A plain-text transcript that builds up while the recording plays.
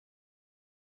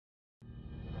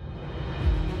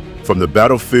From the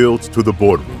battlefields to the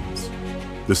boardrooms,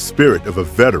 the spirit of a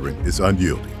veteran is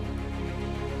unyielding.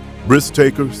 Risk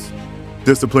takers,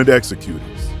 disciplined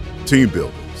executors, team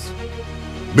builders.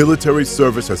 Military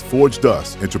service has forged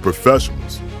us into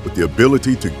professionals with the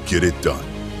ability to get it done.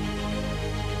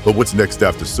 But what's next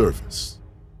after service?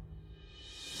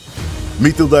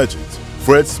 Meet the legends.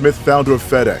 Fred Smith, founder of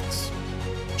FedEx.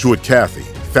 Jewett Cathy,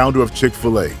 founder of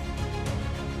Chick-fil-A.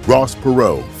 Ross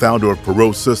Perot, founder of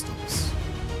Perot Systems.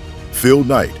 Phil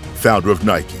Knight, founder of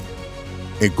Nike.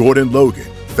 And Gordon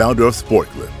Logan, founder of Sport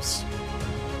Clips.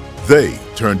 They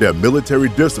turned their military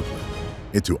discipline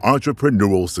into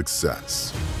entrepreneurial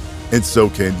success. And so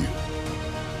can you.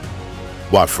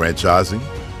 Why franchising?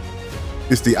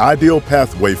 It's the ideal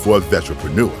pathway for a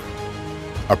vetrepreneur,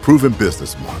 a proven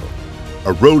business model,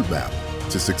 a roadmap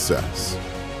to success,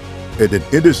 and an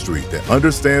industry that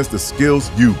understands the skills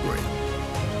you bring.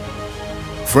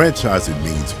 Franchising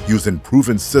means using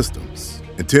proven systems,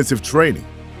 intensive training,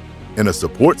 and a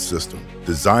support system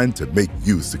designed to make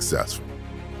you successful.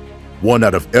 1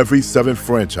 out of every 7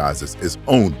 franchises is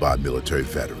owned by a military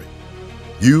veteran.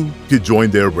 You can join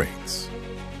their ranks.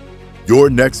 Your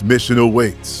next mission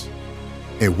awaits,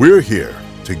 and we're here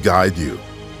to guide you.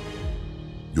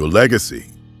 Your legacy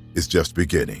is just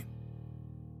beginning.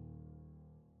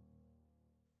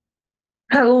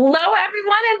 Hello,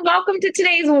 everyone, and welcome to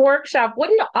today's workshop. What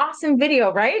an awesome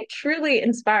video, right? Truly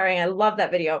inspiring. I love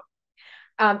that video.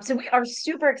 So we are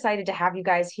super excited to have you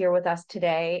guys here with us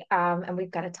today. And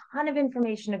we've got a ton of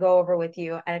information to go over with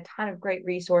you and a ton of great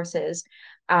resources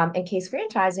in case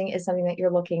franchising is something that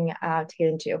you're looking to get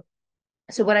into.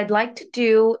 So what I'd like to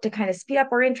do to kind of speed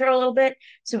up our intro a little bit,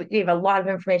 so we have a lot of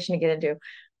information to get into.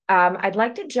 I'd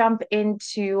like to jump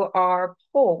into our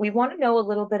poll. We want to know a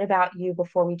little bit about you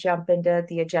before we jump into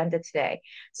the agenda today.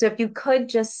 So if you could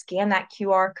just scan that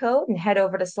QR code and head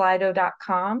over to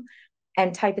slido.com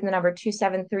and type in the number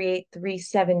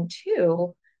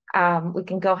 2738372, we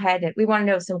can go ahead and we want to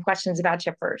know some questions about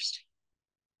you first.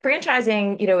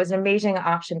 Franchising, is an amazing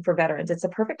option for veterans. It's a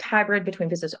perfect hybrid between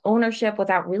business ownership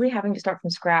without really having to start from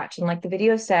scratch. And like the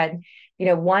video said,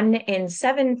 1 in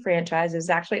 7 franchises is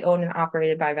actually owned and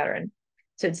operated by a veteran.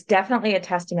 So it's definitely a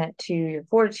testament to your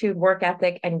fortitude, work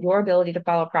ethic, and your ability to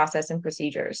follow process and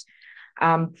procedures.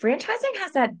 Franchising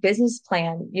has that business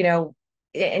plan,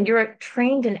 and you're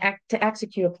trained to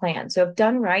execute a plan. So if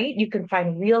done right, you can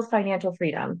find real financial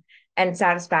freedom and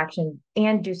satisfaction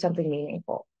and do something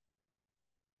meaningful.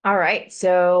 All right,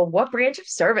 so what branch of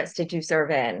service did you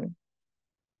serve in?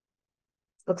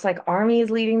 Looks like Army is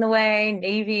leading the way,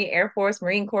 Navy, Air Force,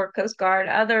 Marine Corps, Coast Guard,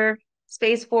 other,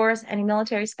 Space Force. Any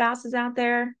military spouses out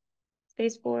there?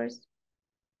 Space Force.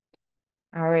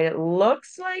 All right, it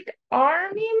looks like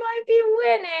Army might be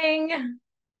winning.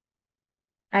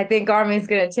 I think Army is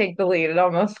going to take the lead at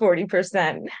almost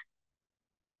 40%.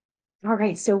 All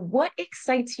right, so what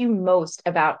excites you most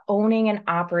about owning and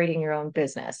operating your own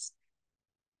business?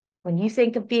 When you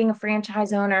think of being a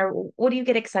franchise owner, what do you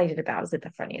get excited about? Is it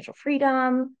the financial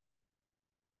freedom,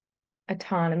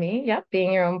 autonomy? Yep,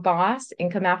 being your own boss,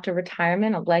 income after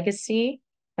retirement, a legacy,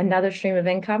 another stream of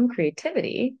income,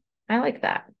 creativity. I like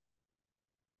that.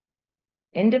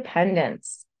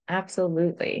 Independence,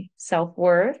 absolutely.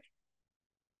 Self-worth,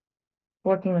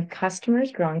 working with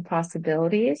customers, growing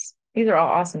possibilities. These are all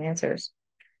awesome answers.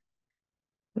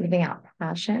 Living out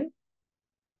passion.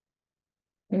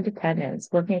 Independence,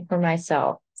 working for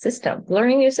myself,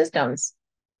 learning new systems,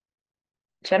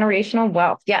 generational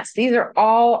wealth. Yes, these are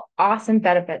all awesome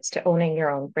benefits to owning your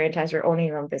own franchise or owning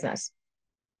your own business.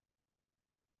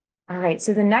 All right,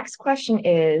 so the next question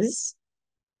is,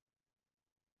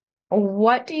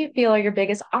 what do you feel are your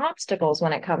biggest obstacles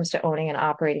when it comes to owning and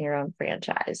operating your own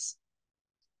franchise?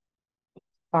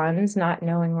 Funds, not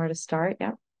knowing where to start.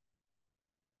 Yeah.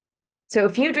 So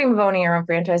if you dream of owning your own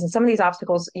franchise, and some of these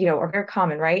obstacles, are very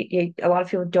common, right? A lot of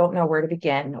people don't know where to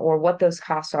begin or what those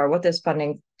costs are, what those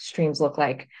funding streams look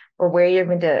like, or where you're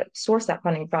going to source that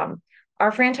funding from.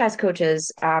 Our franchise coaches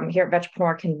here at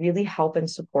Vetrepreneur can really help and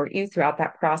support you throughout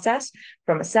that process,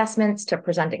 from assessments to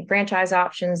presenting franchise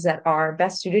options that are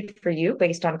best suited for you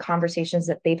based on conversations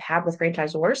that they've had with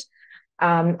franchisors.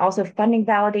 Also funding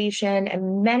validation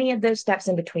and many of those steps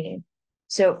in between.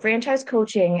 So franchise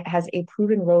coaching has a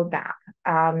proven roadmap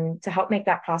to help make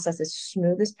that process as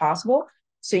smooth as possible,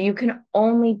 so you can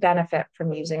only benefit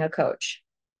from using a coach.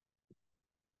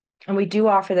 And we do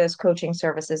offer those coaching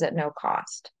services at no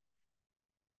cost.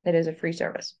 It is a free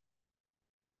service.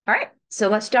 All right, so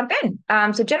let's jump in.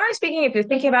 So generally speaking, if you're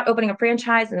thinking about opening a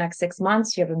franchise in the next 6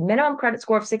 months, you have a minimum credit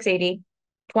score of 680,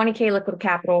 20K liquid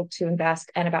capital to invest,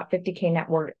 and about 50K net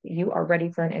worth, you are ready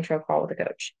for an intro call with a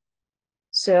coach.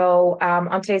 So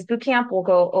on today's bootcamp, we'll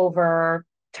go over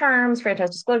terms,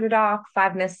 franchise disclosure doc,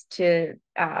 5 myths to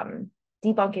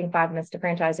debunking 5 myths to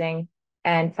franchising,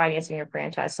 and financing your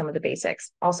franchise, some of the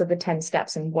basics. Also the 10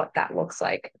 steps and what that looks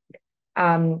like.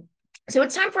 So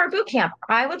it's time for our bootcamp.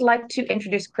 I would like to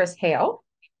introduce Chris Hale.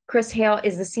 Chris Hale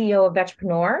is the CEO of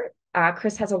Vetrepreneur.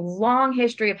 Chris has a long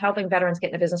history of helping veterans get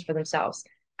in the business for themselves.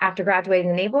 After graduating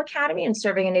the Naval Academy and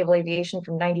serving in naval aviation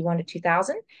from 91 to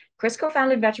 2000, Chris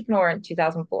co-founded Vetrepreneur in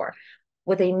 2004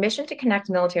 with a mission to connect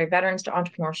military veterans to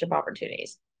entrepreneurship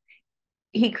opportunities.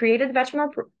 He created the Veteran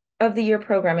of the Year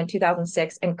program in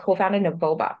 2006 and co-founded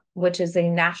Novoba, which is a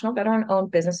national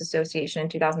veteran-owned business association in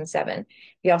 2007.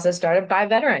 He also started Buy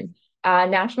Veteran, a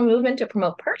national movement to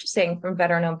promote purchasing from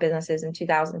veteran-owned businesses in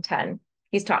 2010.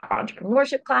 He's taught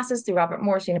entrepreneurship classes through Robert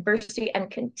Morris University and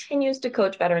continues to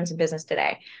coach veterans in business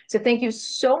today. So thank you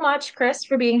so much, Chris,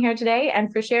 for being here today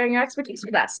and for sharing your expertise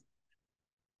with us.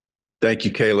 Thank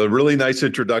you, Kayla. Really nice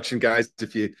introduction, guys.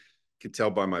 If you can tell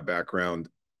by my background,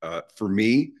 for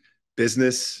me,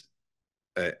 business,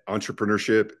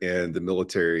 entrepreneurship, and the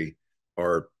military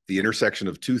are the intersection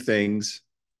of two things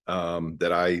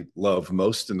that I love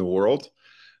most in the world.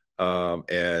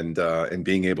 And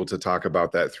being able to talk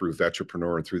about that through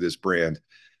Vetrepreneur and through this brand.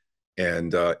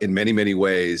 And in many, many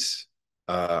ways,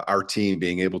 our team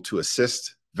being able to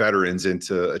assist veterans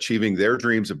into achieving their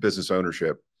dreams of business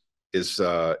ownership is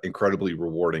incredibly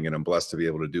rewarding. And I'm blessed to be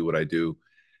able to do what I do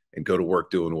and go to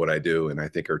work doing what I do. And I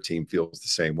think our team feels the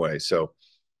same way. So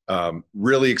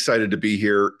really excited to be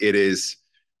here. It is,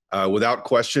 without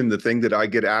question, the thing that I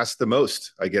get asked the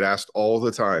most. I get asked all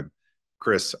the time,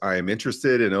 Chris, I am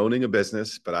interested in owning a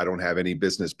business, but I don't have any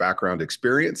business background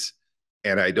experience,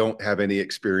 and I don't have any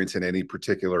experience in any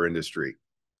particular industry.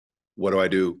 What do I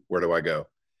do? Where do I go?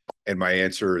 And my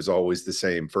answer is always the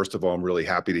same. First of all, I'm really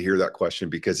happy to hear that question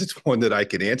because it's one that I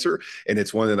can answer, and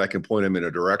it's one that I can point them in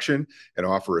a direction and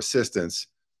offer assistance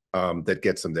that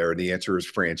gets them there. And the answer is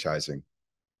franchising.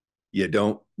 You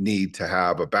don't need to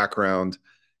have a background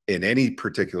in any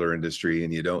particular industry,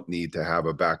 and you don't need to have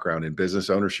a background in business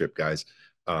ownership, guys.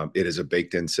 It is a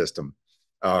baked-in system.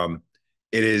 It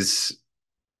is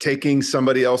taking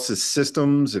somebody else's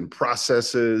systems and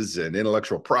processes and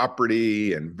intellectual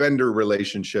property and vendor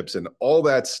relationships and all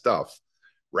that stuff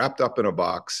wrapped up in a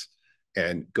box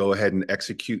and go ahead and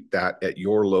execute that at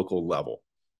your local level.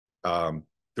 The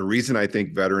reason I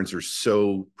think veterans are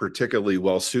so particularly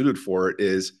well suited for it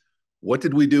is, what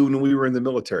did we do when we were in the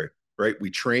military, right?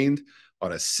 We trained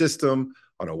on a system,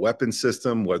 on a weapon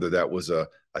system, whether that was a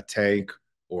tank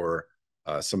or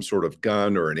some sort of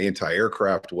gun or an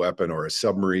anti-aircraft weapon or a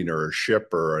submarine or a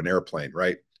ship or an airplane,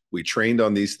 right? We trained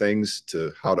on these things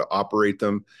to how to operate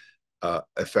them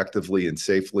effectively and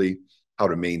safely, how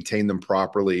to maintain them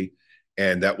properly.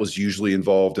 And that was usually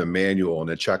involved a manual and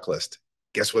a checklist.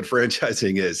 Guess what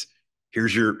franchising is?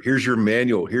 Here's your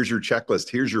manual. Here's your checklist.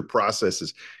 Here's your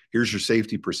processes. Here's your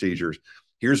safety procedures.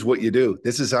 Here's what you do.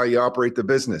 This is how you operate the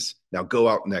business. Now go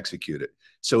out and execute it.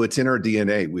 So it's in our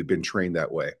DNA. We've been trained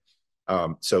that way.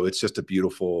 So it's just a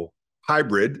beautiful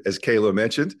hybrid, as Kayla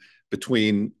mentioned,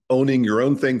 between owning your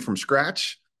own thing from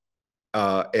scratch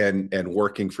and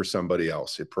working for somebody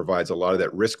else. It provides a lot of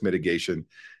that risk mitigation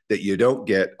that you don't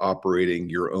get operating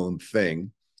your own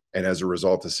thing. And as a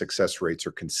result, the success rates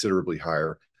are considerably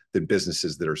higher than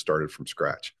businesses that are started from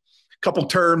scratch. Couple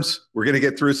terms, we're going to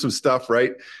get through some stuff,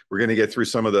 right? We're going to get through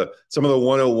some of the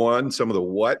 101, some of the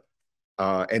what,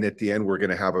 and at the end, we're going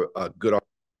to have a good,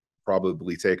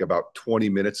 probably take about 20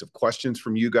 minutes of questions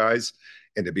from you guys,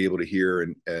 and to be able to hear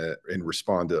and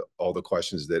respond to all the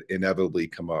questions that inevitably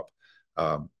come up.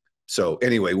 So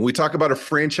anyway, when we talk about a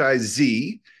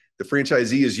franchisee, the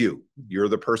franchisee is you. You're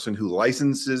the person who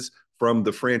licenses from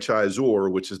the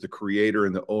franchisor, which is the creator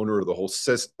and the owner of the whole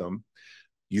system.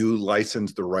 You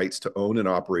license the rights to own and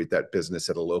operate that business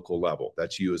at a local level.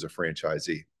 That's you as a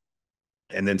franchisee.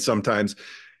 And then sometimes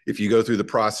if you go through the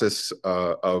process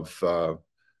of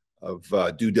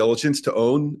due diligence to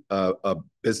own a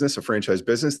business, a franchise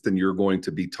business, then you're going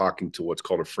to be talking to what's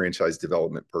called a franchise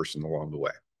development person along the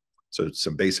way. So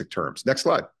some basic terms. Next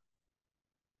slide.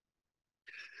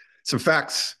 Some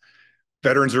facts.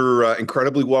 Veterans are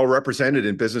incredibly well represented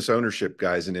in business ownership,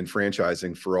 guys, and in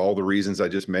franchising for all the reasons I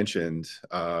just mentioned.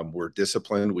 We're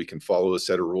disciplined. We can follow a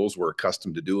set of rules. We're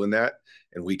accustomed to doing that,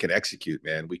 and we can execute,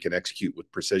 man. We can execute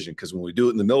with precision, because when we do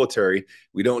it in the military,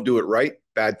 we don't do it right,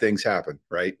 bad things happen,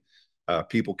 right?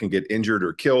 People can get injured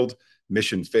or killed.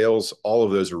 Mission fails. All of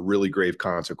those are really grave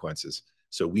consequences.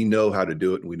 So we know how to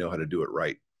do it, and we know how to do it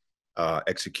right.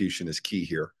 Execution is key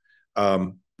here.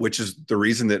 Which is the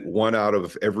reason that 1 out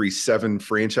of every 7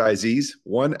 franchisees,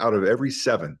 1 out of every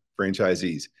 7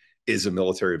 franchisees is a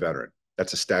military veteran.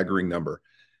 That's a staggering number.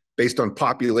 Based on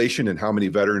population and how many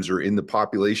veterans are in the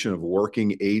population of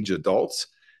working age adults,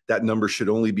 that number should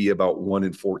only be about 1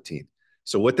 in 14.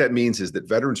 So what that means is that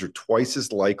veterans are twice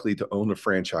as likely to own a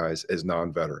franchise as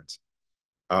non-veterans.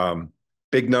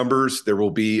 Big numbers, there will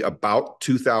be about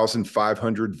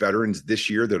 2,500 veterans this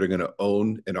year that are going to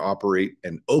own and operate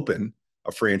and open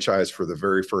a franchise for the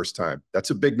very first time.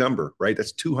 That's a big number, right?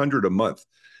 That's 200 a month.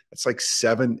 That's like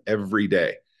 7 every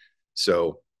day.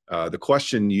 So the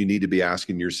question you need to be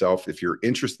asking yourself, if you're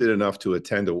interested enough to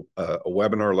attend a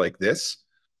webinar like this,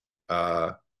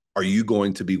 are you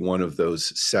going to be one of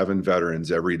those 7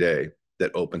 veterans every day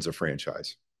that opens a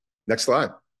franchise? Next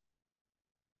slide.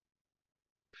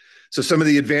 So some of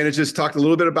the advantages, talked a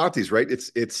little bit about these, right?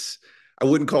 It's I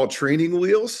wouldn't call it training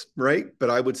wheels, right? But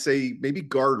I would say maybe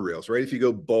guardrails, right? If you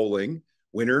go bowling,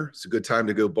 winter, it's a good time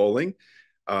to go bowling.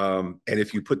 And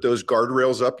if you put those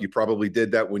guardrails up, you probably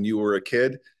did that when you were a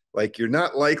kid. Like, you're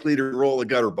not likely to roll a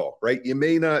gutter ball, right? You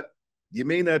may not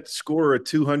score a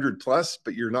 200 plus,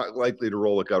 but you're not likely to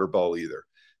roll a gutter ball either.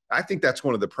 I think that's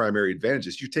one of the primary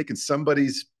advantages. You're taking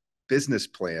somebody's business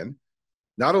plan,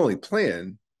 not only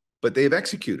plan, but they've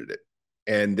executed it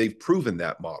and they've proven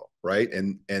that model, right?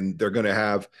 And they're going to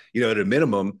have, at a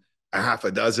minimum, a half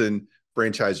a dozen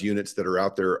franchise units that are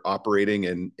out there operating.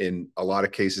 And in a lot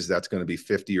of cases, that's going to be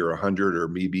 50 or 100 or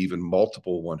maybe even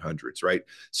multiple 100s, right?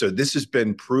 So this has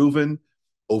been proven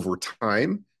over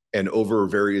time and over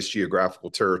various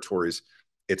geographical territories.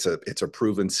 It's a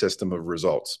proven system of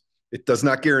results. It does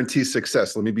not guarantee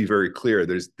success. Let me be very clear.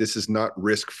 This is not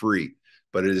risk-free,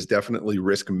 but it is definitely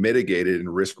risk mitigated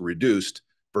and risk reduced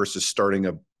versus starting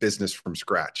a business from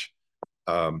scratch.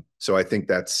 So I think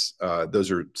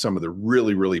those are some of the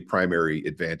really, really primary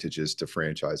advantages to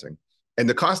franchising. And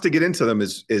the cost to get into them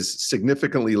is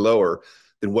significantly lower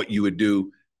than what you would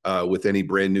do with any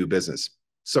brand new business.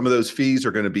 Some of those fees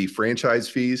are going to be franchise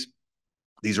fees.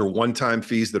 These are one-time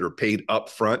fees that are paid up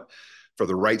front for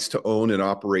the rights to own and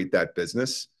operate that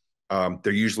business.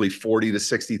 They're usually $40,000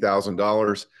 to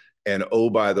 $60,000. And oh,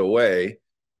 by the way,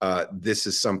 this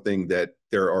is something that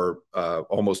there are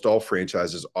almost all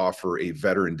franchises offer a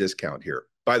veteran discount here.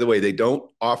 By the way, they don't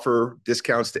offer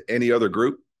discounts to any other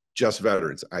group, just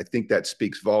veterans. I think that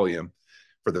speaks volume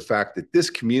for the fact that this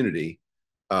community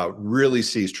really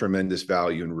sees tremendous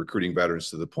value in recruiting veterans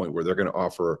to the point where they're going to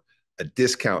offer a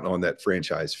discount on that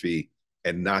franchise fee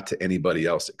and not to anybody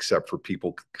else except for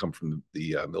people who come from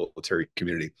the military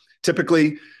community.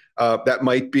 Typically, that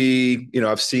might be,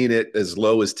 I've seen it as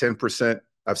low as 10%.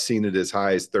 I've seen it as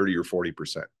high as 30 or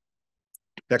 40%.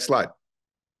 Next slide.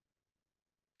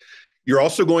 You're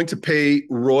also going to pay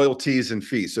royalties and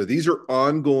fees. So these are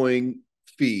ongoing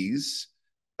fees,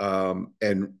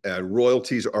 and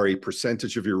royalties are a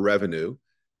percentage of your revenue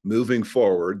moving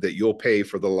forward that you'll pay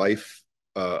for the life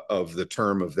of the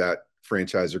term of that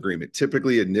franchise agreement.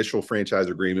 Typically, initial franchise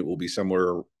agreement will be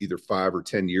somewhere either 5 or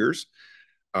 10 years.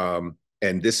 And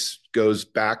this goes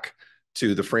back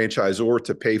to the franchisor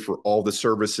to pay for all the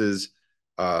services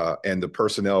and the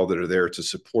personnel that are there to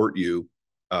support you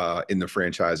in the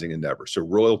franchising endeavor. So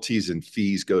royalties and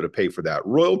fees go to pay for that.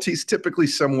 Royalties typically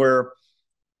somewhere,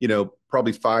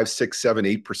 probably 5, 6, 7,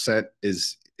 8%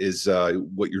 is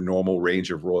what your normal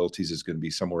range of royalties is going to be,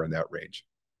 somewhere in that range.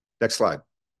 Next slide.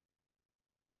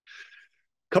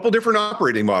 Couple different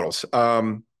operating models.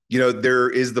 There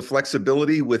is the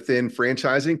flexibility within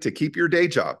franchising to keep your day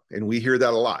job. And we hear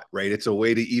that a lot, right? It's a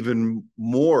way to even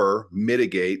more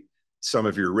mitigate some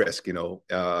of your risk,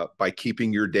 by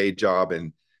keeping your day job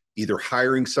and either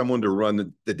hiring someone to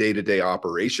run the day-to-day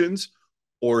operations,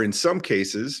 or in some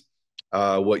cases,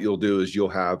 what you'll do is you'll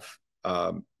have,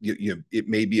 it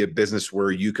may be a business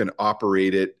where you can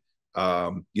operate it,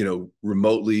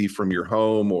 remotely from your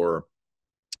home, or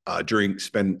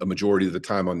spend a majority of the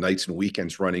time on nights and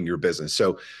weekends running your business.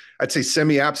 So I'd say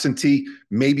semi-absentee,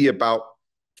 maybe about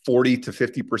 40 to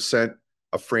 50%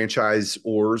 of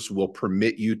franchisors will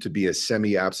permit you to be a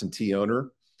semi-absentee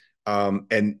owner.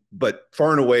 But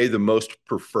far and away, the most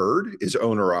preferred is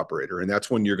owner operator. And that's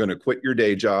when you're going to quit your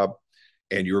day job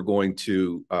and you're going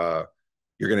to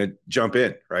jump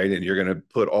in, right? And you're going to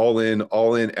put all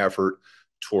in effort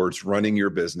towards running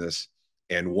your business.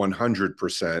 And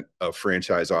 100% of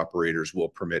franchise operators will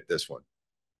permit this one.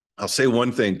 I'll say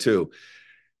one thing too.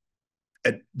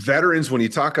 At veterans, when you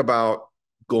talk about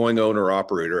going owner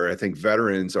operator, I think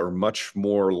veterans are much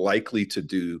more likely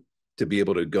to be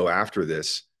able to go after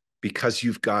this, because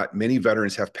many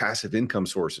veterans have passive income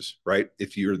sources, right?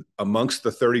 If you're amongst the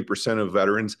 30% of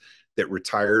veterans that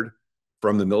retired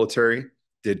from the military,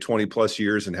 did 20 plus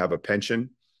years and have a pension,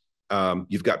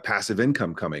 You've got passive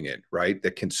income coming in, right?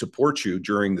 That can support you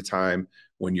during the time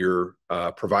when you're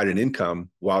providing income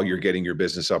while you're getting your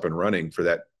business up and running for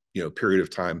that, period of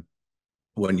time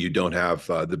when you don't have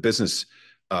the business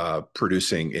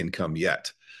producing income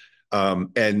yet.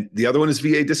 And the other one is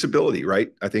VA disability,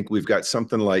 right? I think we've got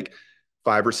something like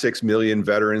 5 or 6 million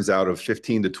veterans out of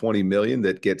 15 to 20 million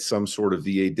that get some sort of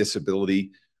VA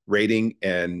disability rating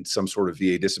and some sort of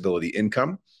VA disability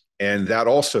income. And that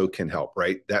also can help,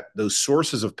 right? Those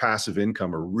sources of passive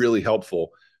income are really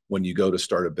helpful when you go to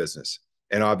start a business.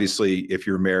 And obviously, if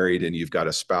you're married and you've got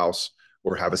a spouse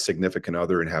or have a significant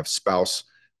other and have spouse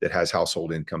that has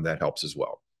household income, that helps as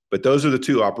well. But those are the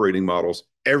two operating models.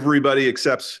 Everybody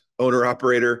accepts owner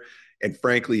operator. And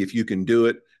frankly, if you can do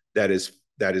it, that is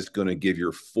going to give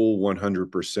your full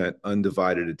 100%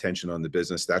 undivided attention on the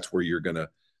business. That's where you're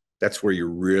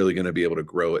really going to be able to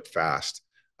grow it fast.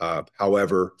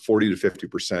 However, 40 to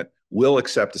 50% will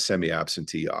accept a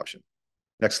semi-absentee option.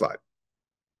 Next slide.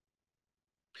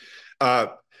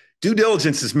 Due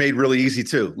diligence is made really easy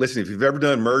too. Listen, if you've ever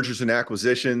done mergers and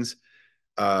acquisitions,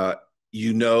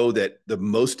 you know that the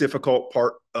most difficult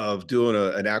part of doing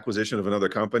an acquisition of another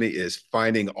company is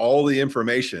finding all the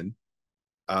information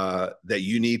that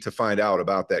you need to find out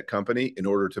about that company in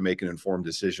order to make an informed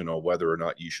decision on whether or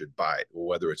not you should buy it or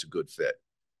whether it's a good fit.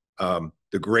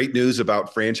 The great news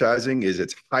about franchising is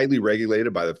it's highly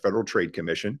regulated by the Federal Trade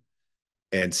Commission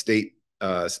and state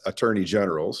attorney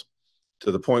generals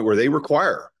to the point where they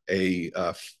require a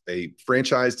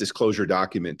franchise disclosure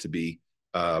document to be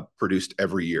produced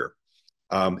every year.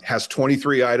 Has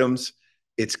 23 items.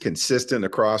 It's consistent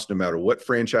across no matter what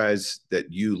franchise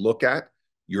that you look at.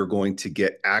 You're going to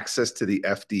get access to the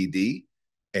FDD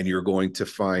and you're going to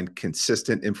find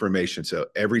consistent information. So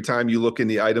every time you look in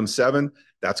the item 7,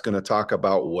 that's going to talk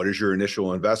about what is your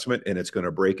initial investment, and it's going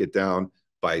to break it down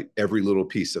by every little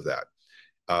piece of that.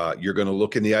 You're going to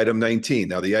look in the item 19.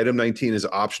 Now, the item 19 is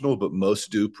optional, but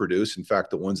most do produce. In fact,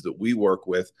 the ones that we work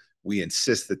with, we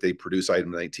insist that they produce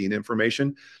item 19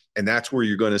 information. And that's where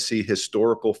you're going to see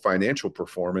historical financial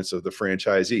performance of the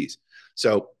franchisees.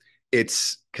 So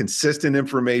it's consistent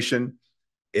information.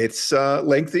 It's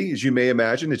lengthy, as you may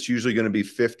imagine. It's usually going to be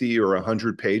 50 or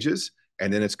 100 pages.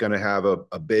 And then it's going to have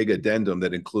a big addendum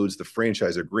that includes the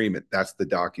franchise agreement. That's the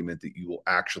document that you will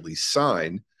actually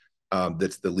sign.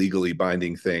 That's the legally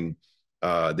binding thing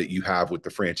that you have with the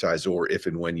franchisor if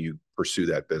and when you pursue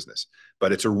that business.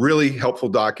 But it's a really helpful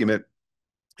document.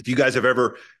 If you guys have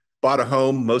ever bought a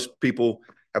home, most people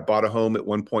have bought a home at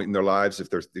one point in their lives. If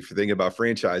you're thinking about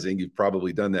franchising, you've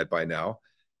probably done that by now.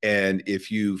 And if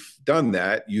you've done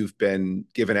that, you've been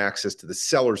given access to the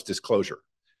seller's disclosure.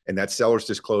 And that seller's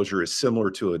disclosure is similar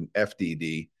to an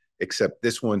FDD, except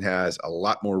this one has a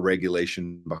lot more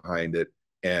regulation behind it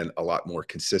and a lot more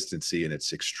consistency, and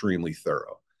it's extremely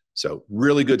thorough. So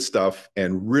really good stuff,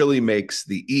 and really makes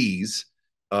the ease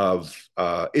of,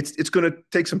 it's going to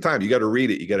take some time. You got to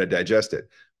read it, you got to digest it,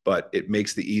 but it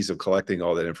makes the ease of collecting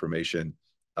all that information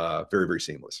very, very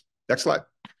seamless. Next slide.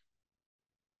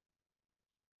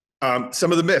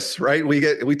 Some of the myths, right?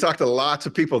 We talked to lots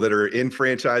of people that are in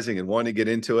franchising and want to get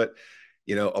into it.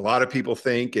 A lot of people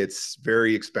think it's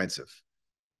very expensive.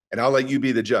 And I'll let you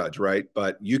be the judge, right?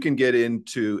 But you can get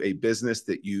into a business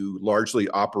that you largely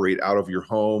operate out of your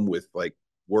home with like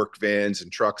work vans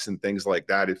and trucks and things like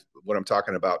that. If what I'm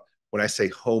talking about, when I say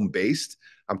home-based,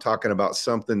 I'm talking about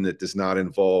something that does not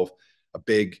involve a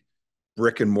big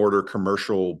brick and mortar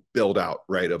commercial build out,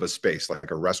 right, of a space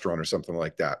like a restaurant or something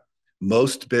like that.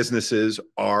 Most businesses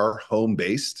are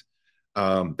home-based.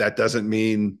 That doesn't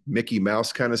mean Mickey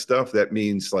Mouse kind of stuff. That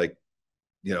means like,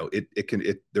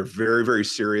 they're very, very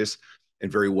serious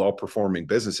and very well-performing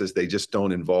businesses. They just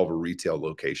don't involve a retail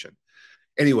location.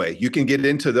 Anyway, you can get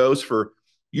into those for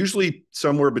usually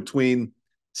somewhere between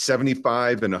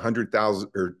 $75 and $100,000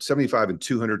 or $75 and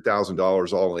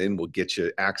 $200,000 all in will get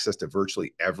you access to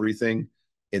virtually everything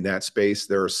in that space.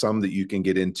 There are some that you can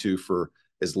get into for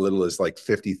as little as like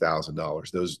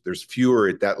 $50,000. There's fewer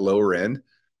at that lower end,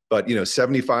 but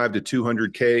 75 to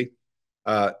 200K,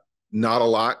 not a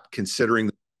lot considering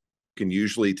you can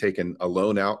usually take a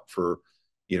loan out for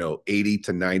 80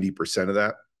 to 90% of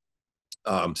that.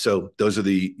 So those are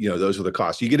the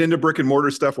costs. You get into brick and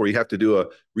mortar stuff where you have to do a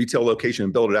retail location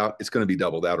and build it out, it's going to be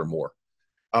double that or more.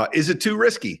 Is it too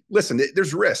risky? Listen,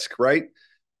 there's risk, right?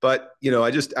 But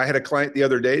I had a client the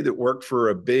other day that worked for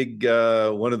a big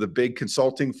one of the big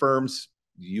consulting firms.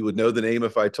 You would know the name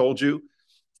if I told you,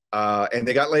 and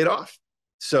they got laid off.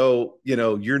 So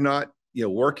you're not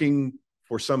working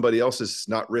for somebody else is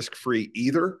not risk free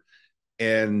either,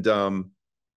 and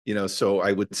So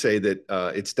I would say that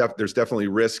there's definitely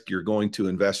risk. You're going to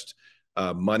invest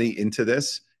money into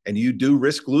this, and you do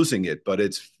risk losing it, but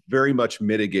it's very much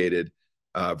mitigated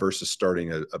versus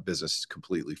starting a business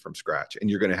completely from scratch. And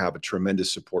you're going to have a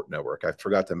tremendous support network. I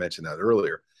forgot to mention that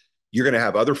earlier. You're going to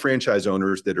have other franchise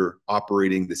owners that are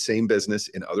operating the same business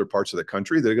in other parts of the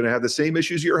country. They're going to have the same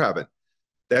issues you're having.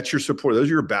 That's your support. Those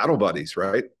are your battle buddies,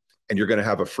 right? And you're going to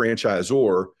have a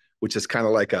franchisor, which is kind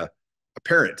of like a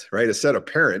parent, right? A set of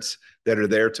parents that are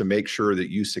there to make sure that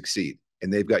you succeed.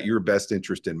 And they've got your best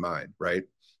interest in mind, right?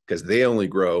 Because they only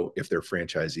grow if their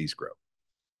franchisees grow.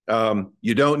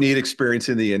 You don't need experience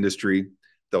in the industry.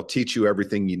 They'll teach you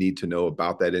everything you need to know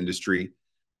about that industry.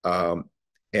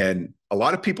 And a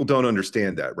lot of people don't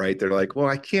understand that, right? They're like, well,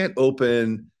 I can't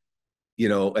open,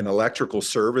 an electrical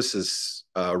services,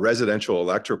 residential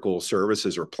electrical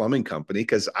services or plumbing company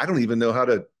because I don't even know how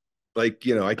to, I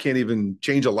can't even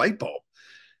change a light bulb.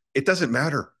 It doesn't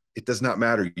matter. It does not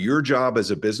matter. Your job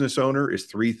as a business owner is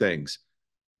three things.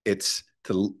 It's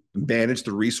to manage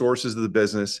the resources of the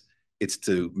business. It's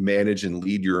to manage and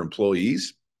lead your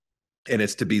employees. And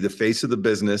it's to be the face of the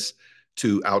business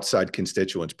to outside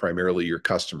constituents, primarily your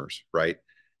customers, right?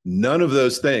 None of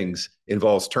those things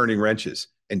involves turning wrenches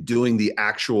and doing the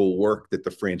actual work that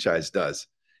the franchise does.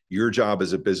 Your job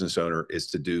as a business owner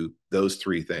is to do those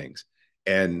three things.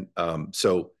 And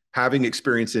so having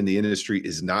experience in the industry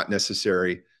is not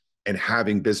necessary, and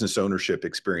having business ownership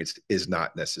experience is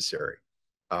not necessary.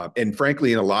 And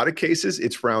frankly, in a lot of cases,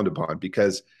 it's frowned upon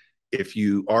because if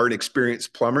you are an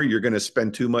experienced plumber, you're going to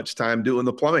spend too much time doing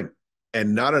the plumbing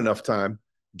and not enough time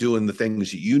doing the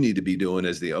things you need to be doing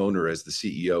as the owner, as the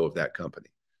CEO of that company.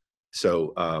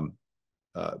 So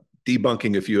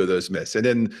debunking a few of those myths. And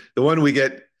then the one we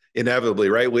get inevitably,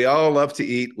 right? We all love to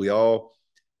eat. We all,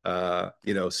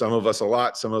 some of us a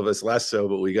lot, some of us less so,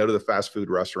 but we go to the fast food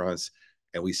restaurants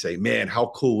and we say, man,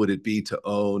 how cool would it be to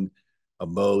own a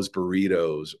Moe's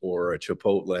Burritos or a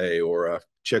Chipotle or a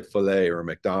Chick-fil-A or a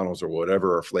McDonald's or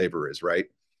whatever our flavor is, right?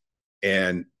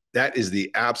 And that is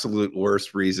the absolute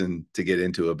worst reason to get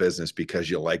into a business because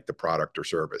you like the product or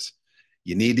service.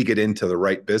 You need to get into the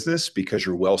right business because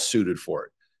you're well suited for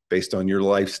it, based on your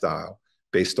lifestyle,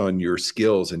 based on your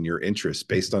skills and your interests,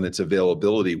 based on its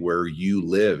availability where you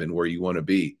live and where you want to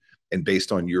be, and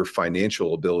based on your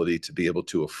financial ability to be able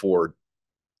to afford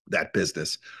that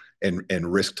business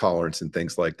and risk tolerance and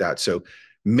things like that. So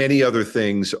many other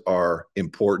things are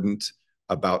important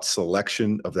about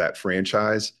selection of that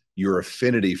franchise. Your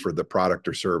affinity for the product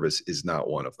or service is not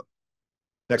one of them.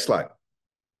 Next slide.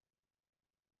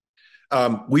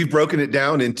 We've broken it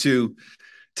down into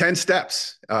 10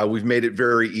 steps. We've made it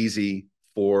very easy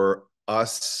for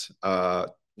us to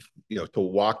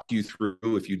walk you through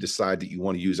if you decide that you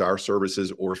want to use our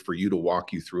services, or for you to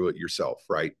walk you through it yourself,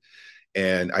 right?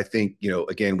 And I think,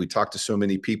 again, we talked to so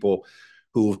many people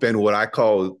who have been what I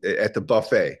call at the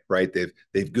buffet, right? They've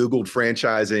Googled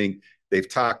franchising. They've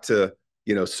talked to,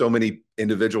 so many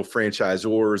individual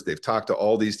franchisors. They've talked to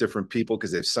all these different people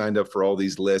because they've signed up for all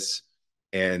these lists.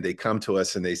 And they come to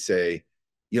us and they say,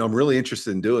 I'm really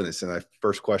interested in doing this. And the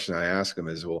first question I ask them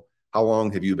is, well, how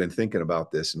long have you been thinking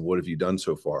about this? And what have you done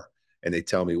so far? And they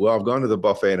tell me, well, I've gone to the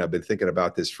buffet and I've been thinking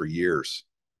about this for years.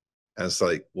 And it's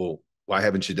like, well, why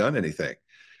haven't you done anything?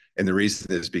 And the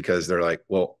reason is because they're like,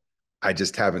 well, I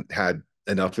just haven't had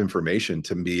enough information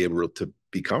to be able to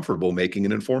be comfortable making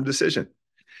an informed decision.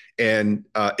 And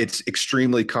it's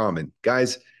extremely common.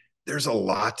 Guys, there's a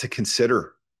lot to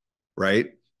consider,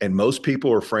 right? And most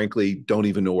people are frankly don't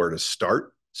even know where to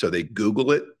start. So they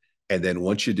Google it. And then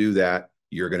once you do that,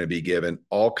 you're going to be given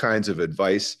all kinds of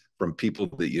advice from people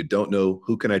that you don't know.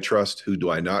 Who can I trust? Who do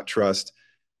I not trust?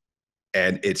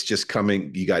 And it's just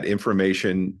coming. You got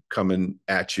information coming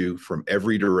at you from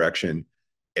every direction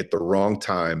at the wrong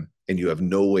time. And you have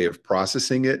no way of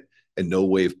processing it and no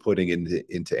way of putting it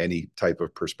into any type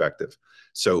of perspective.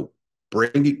 So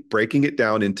breaking it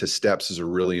down into steps is a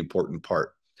really important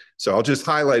part. So I'll just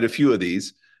highlight a few of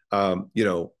these.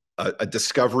 A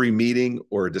discovery meeting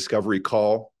or a discovery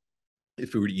call,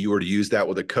 if you were to use that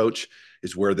with a coach,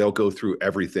 is where they'll go through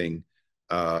everything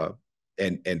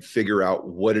and figure out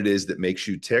what it is that makes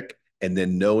you tick. And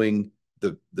then knowing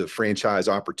the franchise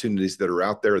opportunities that are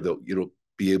out there, it'll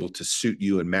be able to suit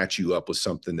you and match you up with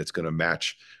something that's going to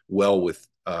match well with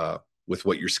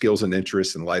what your skills and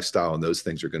interests and lifestyle and those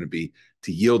things are going to be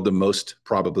to yield the most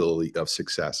probability of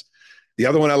success. The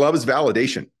other one I love is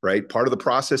validation, right? Part of the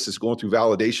process is going through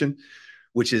validation,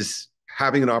 which is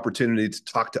having an opportunity to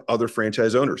talk to other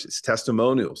franchise owners. It's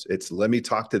testimonials. It's let me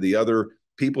talk to the other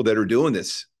people that are doing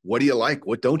this. What do you like?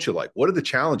 What don't you like? What are the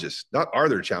challenges? Not are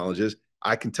there challenges?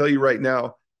 I can tell you right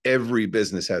now, Every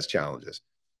business has challenges.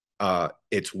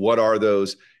 It's what are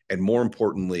those? And more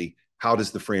importantly, how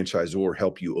does the franchisor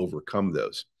help you overcome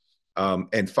those?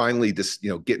 And finally, this,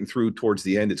 getting through towards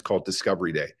the end, it's called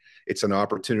Discovery Day. It's an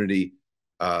opportunity,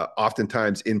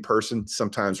 oftentimes in person,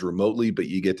 sometimes remotely, but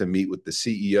you get to meet with the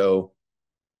CEO,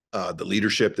 the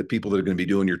leadership, the people that are going to be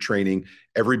doing your training,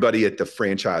 everybody at the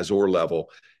franchisor level,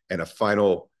 and a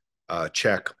final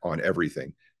check on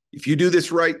everything. If you do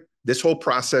this right, this whole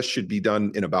process should be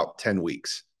done in about 10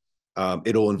 weeks.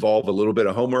 It'll involve a little bit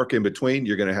of homework in between.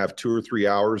 You're going to have 2 or 3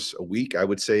 hours a week, I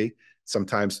would say,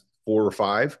 sometimes 4 or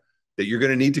 5, that you're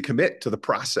going to need to commit to the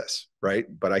process, right?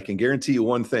 But I can guarantee you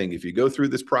one thing: if you go through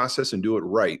this process and do it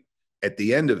right, at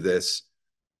the end of this,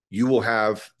 you will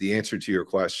have the answer to your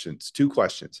questions. 2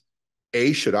 questions.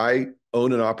 A, should I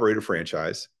own and operate a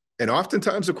franchise? And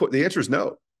oftentimes the answer is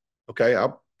no. Okay. I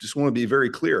just want to be very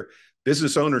clear.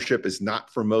 Business ownership is not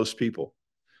for most people.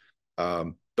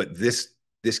 But this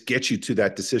gets you to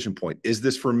that decision point. Is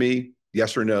this for me?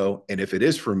 Yes or no? And if it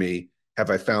is for me, have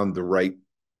I found the right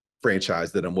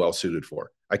franchise that I'm well suited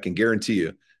for? I can guarantee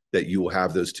you that you will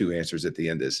have those 2 answers at the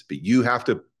end of this, but you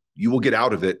will get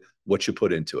out of it what you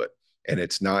put into it. And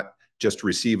it's not just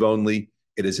receive only.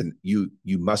 It is you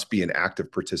must be an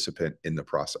active participant in the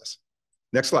process.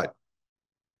 Next slide.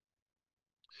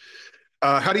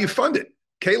 How do you fund it?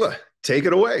 Kayla, take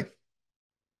it away.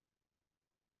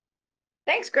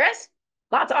 Thanks, Chris.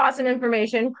 Lots of awesome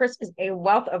information. Chris is a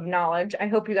wealth of knowledge. I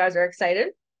hope you guys are excited.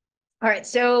 All right,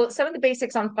 so some of the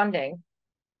basics on funding.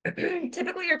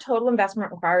 Typically, your total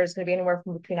investment required is going to be anywhere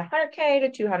from between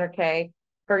 $100K to $200K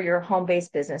for your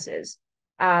home-based businesses.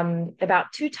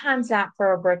 About 2 times that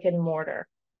for a brick and mortar.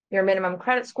 Your minimum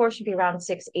credit score should be around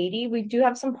 680. We do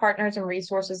have some partners and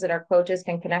resources that our coaches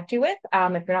can connect you with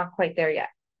if you're not quite there yet,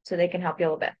 so they can help you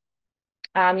a little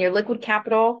bit. Your liquid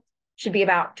capital should be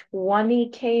about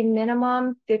 20K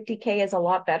minimum. 50K is a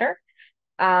lot better.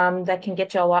 That can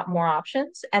get you a lot more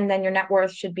options. And then your net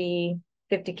worth should be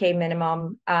 50K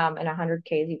minimum, and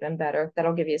 100K is even better.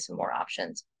 That'll give you some more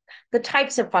options. The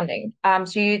types of funding.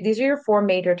 These are your 4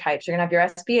 major types. You're gonna have your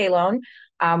SBA loan,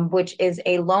 which is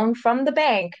a loan from the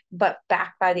bank, but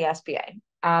backed by the SBA.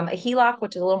 A HELOC,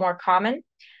 which is a little more common.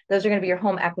 Those are going to be your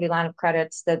home equity line of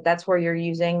credits. That's where you're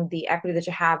using the equity that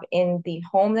you have in the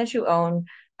home that you own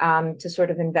to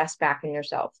sort of invest back in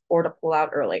yourself or to pull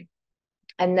out early.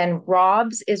 And then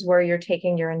ROBS is where you're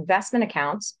taking your investment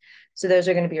accounts. So those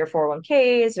are going to be your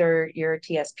 401ks or your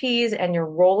TSPs, and you're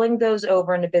rolling those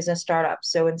over into business startups.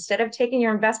 So instead of taking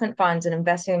your investment funds and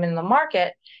investing them in the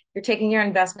market, you're taking your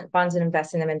investment funds and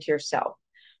investing them into yourself.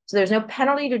 So there's no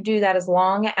penalty to do that as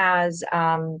long as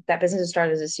that business is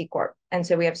started as a C Corp. And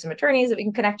so we have some attorneys that we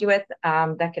can connect you with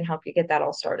that can help you get that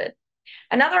all started.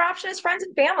 Another option is friends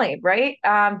and family, right?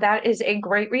 That is a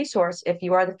great resource. If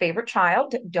you are the favorite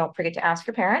child, don't forget to ask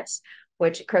your parents,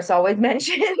 which Chris always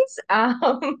mentions.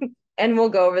 And we'll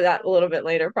go over that a little bit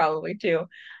later probably too.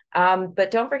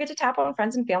 But don't forget to tap on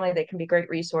friends and family. They can be great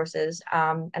resources.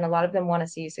 And a lot of them want to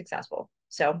see you successful.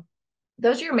 So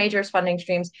those are your major funding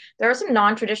streams. There are some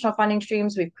non-traditional funding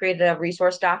streams. We've created a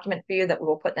resource document for you that we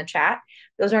will put in the chat.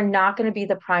 Those are not going to be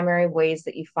the primary ways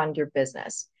that you fund your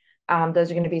business. Those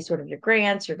are going to be sort of your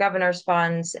grants, your governor's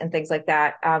funds, and things like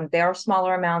that. They are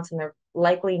smaller amounts, and they're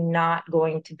likely not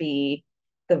going to be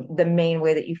the main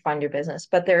way that you fund your business.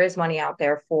 But there is money out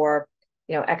there for,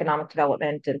 economic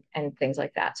development and things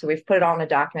like that. So we've put it all in a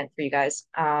document for you guys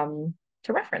to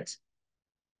reference.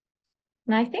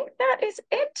 And I think that is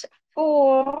it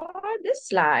for this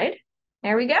slide.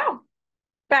 There we go.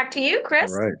 Back to you,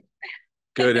 Chris. All right.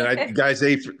 Good. And guys,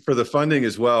 for the funding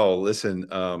as well, listen,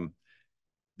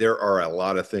 there are a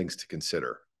lot of things to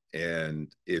consider.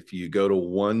 And if you go to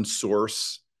one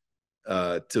source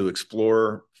to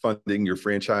explore funding your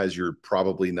franchise, you're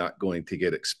probably not going to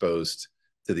get exposed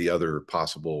to the other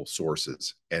possible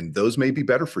sources. And those may be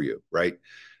better for you, right?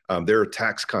 There are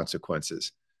tax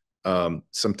consequences.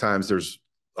 Sometimes there's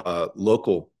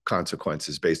local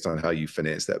consequences based on how you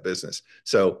finance that business.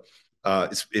 So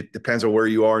it depends on where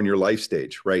you are in your life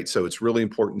stage, right? So it's really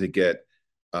important to get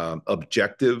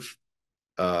objective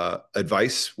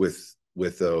advice with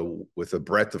a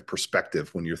breadth of perspective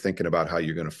when you're thinking about how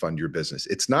you're going to fund your business.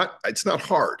 It's not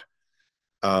hard,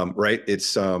 right?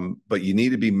 But you need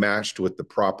to be matched with the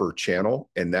proper channel,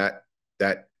 and that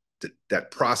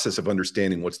process of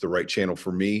understanding what's the right channel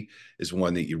for me is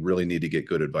one that you really need to get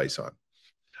good advice on.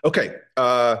 Okay,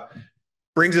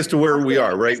 brings us to where we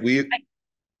are, right?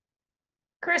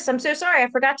 Chris, I'm so sorry, I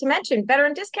forgot to mention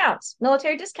veteran discounts,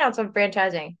 military discounts on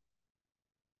franchising.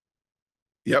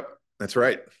 Yep, that's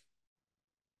right.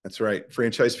 That's right.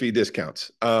 Franchise fee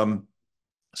discounts.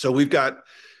 So we've got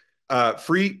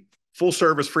Free full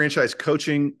service franchise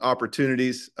coaching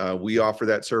opportunities. We offer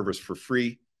that service for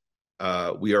free.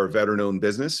 We are a veteran-owned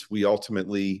business. We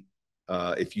ultimately,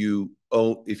 if you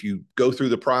go through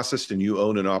the process and you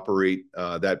own and operate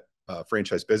that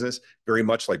franchise business, very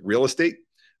much like real estate,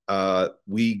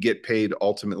 we get paid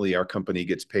ultimately. Our company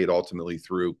gets paid ultimately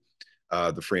through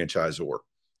the franchisor.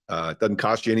 It doesn't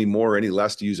cost you any more or any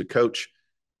less to use a coach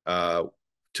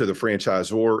to the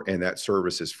franchisor, and that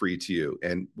service is free to you.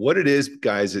 And what it is,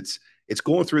 guys, it's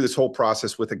going through this whole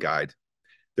process with a guide.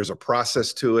 There's a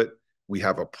process to it. We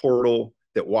have a portal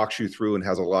that walks you through and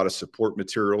has a lot of support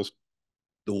materials.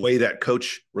 The way that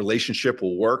coach relationship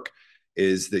will work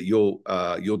is that you'll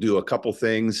do a couple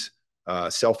things,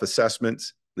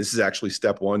 self-assessments. This is actually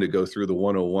step one to go through the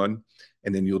 101,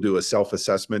 and then you'll do a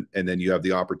self-assessment, and then you have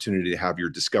the opportunity to have your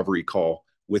discovery call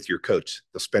with your coach.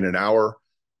 They'll spend an hour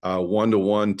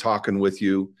one-to-one talking with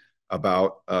you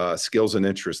about skills and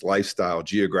interests, lifestyle,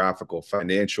 geographical,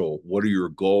 financial. What are your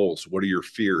goals? What are your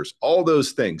fears? All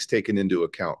those things taken into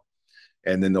account.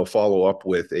 And then they'll follow up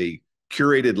with a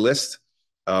curated list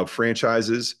of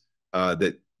franchises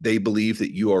that they believe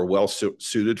that you are well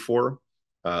suited for.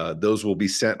 Those will be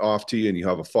sent off to you, and you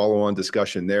have a follow-on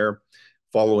discussion there.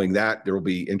 Following that, there will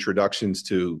be introductions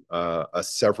to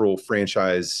several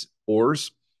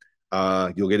franchisors.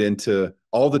 You'll get into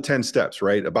all the 10 steps,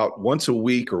 right? About once a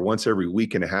week or once every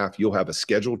week and a half, you'll have a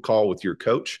scheduled call with your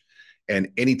coach. And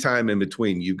anytime in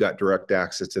between, you've got direct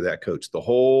access to that coach, the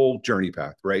whole journey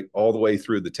path, right? All the way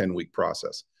through the 10-week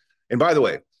process. And by the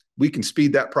way, we can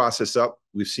speed that process up.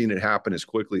 We've seen it happen as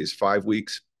quickly as 5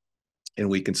 weeks, and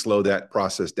we can slow that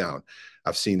process down.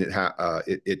 I've seen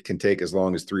it can take as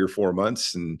long as 3 or 4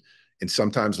 months and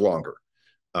sometimes longer.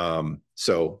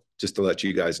 So just to let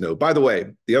you guys know. By the way,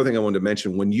 the other thing I wanted to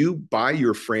mention, when you buy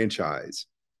your franchise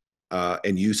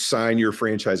and you sign your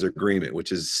franchise agreement,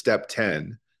 which is step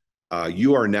 10,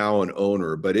 you are now an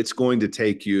owner, but it's going to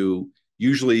take you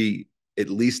usually at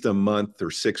least a month or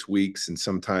 6 weeks, and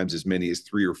sometimes as many as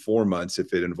 3 or 4 months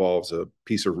if it involves a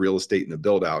piece of real estate and a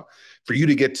build out for you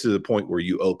to get to the point where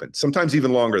you open. Sometimes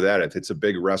even longer than that. If it's a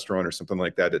big restaurant or something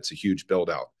like that, it's a huge build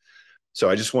out. So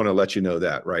I just want to let you know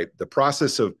that, right? The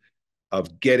process of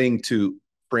getting to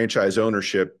franchise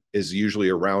ownership is usually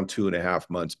around 2.5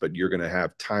 months, but you're going to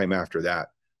have time after that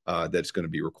that's going to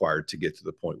be required to get to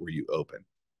the point where you open.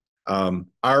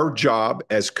 Our job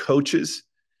as coaches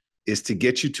is to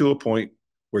get you to a point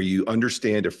where you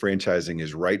understand if franchising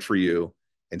is right for you,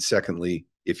 and secondly,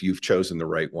 if you've chosen the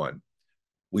right one.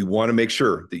 We want to make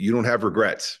sure that you don't have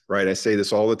regrets, right? I say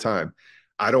this all the time.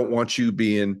 I don't want you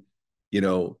being,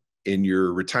 in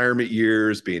your retirement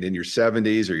years, being in your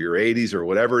 70s or your 80s or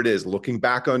whatever it is, looking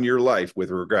back on your life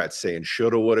with regrets, saying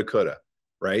shoulda, woulda, coulda,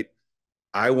 right?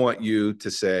 I want you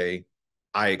to say,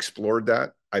 I explored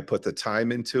that. I put the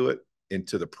time into it,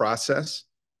 into the process.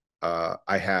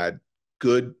 I had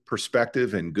good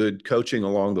perspective and good coaching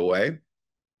along the way.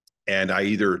 And I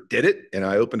either did it and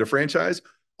I opened a franchise,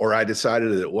 or I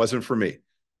decided that it wasn't for me.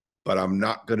 But I'm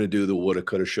not going to do the woulda,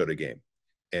 coulda, shoulda game.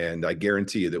 And I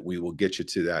guarantee you that we will get you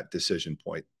to that decision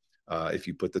point. If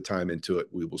you put the time into it,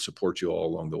 we will support you all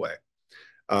along the way.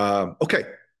 Okay,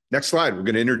 next slide. We're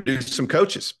going to introduce some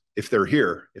coaches if they're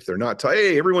here. If they're not,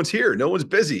 hey, everyone's here. No one's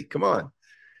busy. Come on.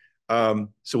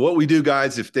 So what we do,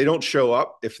 guys, if they don't show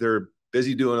up, if they're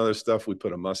busy doing other stuff, we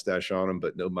put a mustache on them,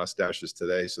 but no mustaches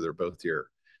today. So they're both here.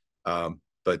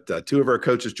 But 2 of our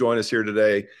coaches join us here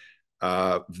today.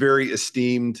 Very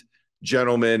esteemed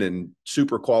gentlemen and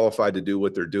super qualified to do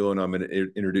what they're doing. I'm going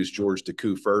to introduce George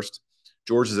DeCou first.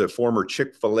 George is a former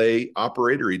Chick-fil-A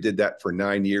operator. He did that for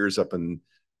 9 years up in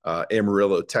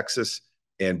Amarillo, Texas.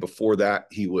 And before that,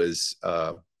 he was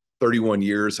 31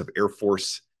 years of Air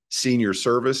Force senior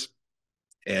service.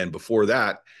 And before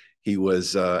that, he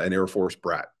was an Air Force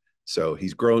brat. So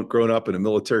he's grown up in a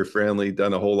military family,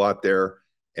 done a whole lot there,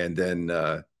 and then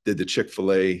did the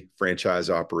Chick-fil-A franchise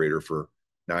operator for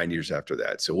 9 years after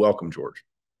that. So welcome, George.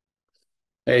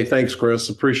 Hey, thanks, Chris.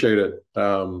 Appreciate it.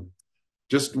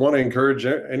 Just want to encourage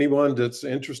anyone that's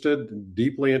interested,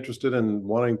 deeply interested in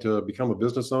wanting to become a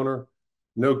business owner.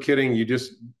 No kidding. You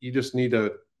just need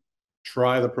to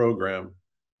try the program.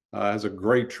 Has a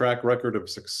great track record of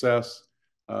success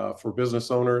for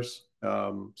business owners.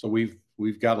 So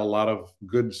we've got a lot of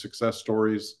good success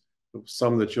stories,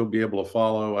 some that you'll be able to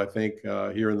follow, I think,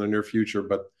 here in the near future.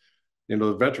 But the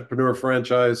Vetrepreneur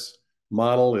franchise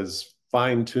model is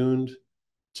fine-tuned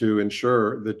to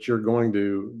ensure that you're going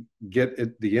to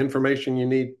get the information you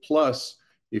need. Plus,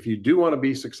 if you do want to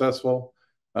be successful,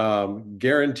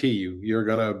 guarantee you're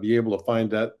going to be able to find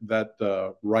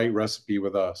that right recipe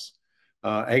with us.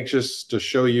 Anxious to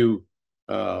show you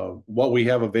what we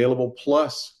have available,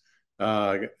 plus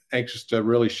anxious to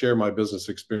really share my business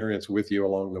experience with you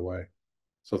along the way.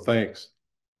 So thanks.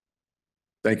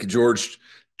 Thank you, George.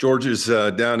 George is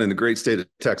down in the great state of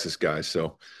Texas, guys.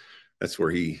 So that's where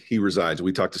he resides.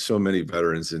 We talk to so many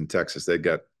veterans in Texas. They've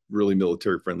got really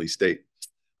military-friendly state.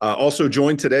 Also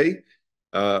joined today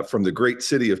from the great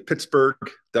city of Pittsburgh,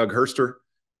 Doug Herster.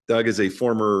 Doug is a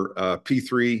former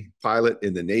P3 pilot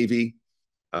in the Navy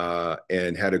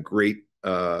and had a great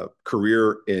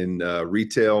career in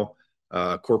retail,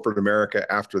 corporate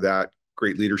America after that,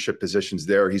 great leadership positions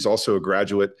there. He's also a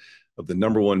graduate of the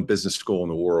 #1 business school in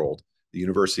the world, the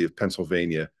University of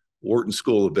Pennsylvania, Wharton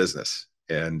School of Business.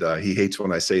 And he hates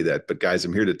when I say that, but guys,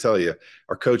 I'm here to tell you,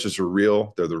 our coaches are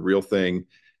real. They're the real thing.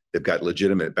 They've got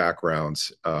legitimate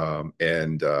backgrounds,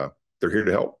 and they're here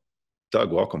to help.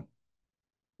 Doug, welcome.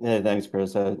 Yeah, thanks,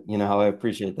 Chris. You know how I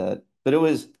appreciate that. But it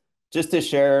was just to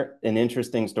share an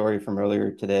interesting story from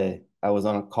earlier today. I was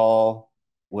on a call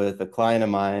with a client of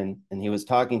mine, and he was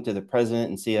talking to the president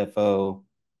and CFO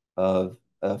of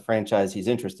a franchise he's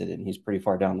interested in. He's pretty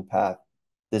far down the path.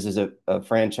 This is a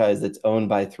franchise that's owned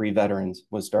by 3 veterans,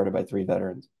 was started by 3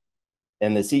 veterans.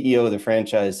 And the CEO of the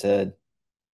franchise said,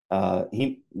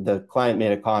 the client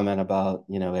made a comment about,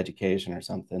 education or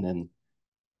something. And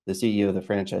the CEO of the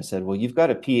franchise said, well, you've got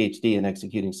a PhD in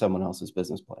executing someone else's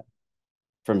business plan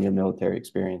from your military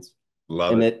experience.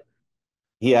 Love it.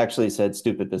 He actually said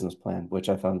stupid business plan, which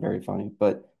I found very funny,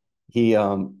 but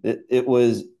it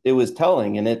was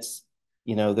telling. And it's,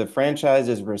 the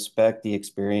franchises respect the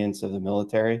experience of the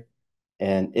military,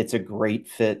 and it's a great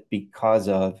fit because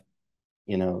of,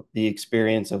 the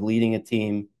experience of leading a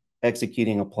team,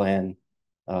 executing a plan.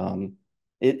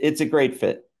 It's a great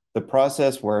fit. The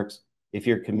process works. If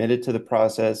you're committed to the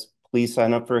process, please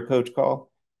sign up for a coach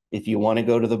call. If you want to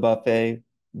go to the buffet,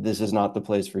 this is not the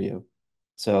place for you.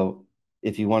 So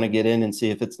if you want to get in and see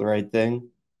if it's the right thing,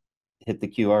 hit the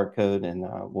QR code and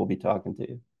we'll be talking to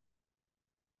you.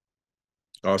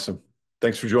 Awesome.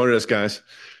 Thanks for joining us, guys.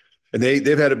 And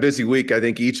they've had a busy week. I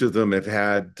think each of them have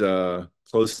had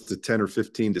close to 10 or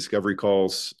 15 discovery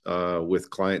calls with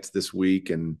clients this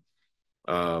week, and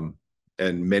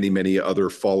many, many other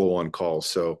follow-on calls.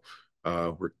 So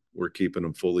we're keeping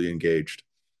them fully engaged,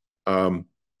 and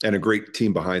a great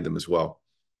team behind them as well.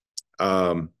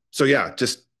 So yeah,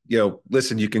 just,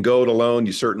 listen, you can go it alone.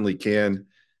 You certainly can.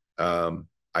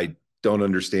 I don't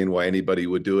understand why anybody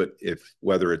would do it,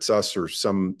 whether it's us or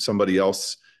somebody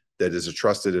else that is a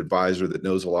trusted advisor that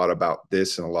knows a lot about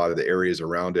this and a lot of the areas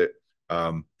around it.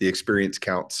 The experience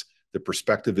counts. The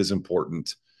perspective is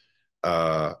important.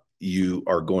 You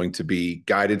are going to be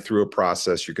guided through a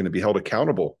process. You're going to be held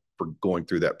accountable for going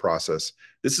through that process.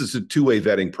 This is a 2-way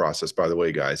vetting process, by the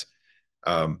way, guys.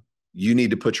 You need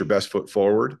to put your best foot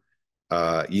forward.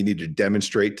 You need to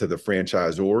demonstrate to the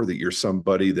franchisor that you're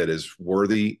somebody that is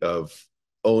worthy of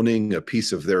owning a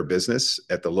piece of their business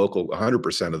at the local,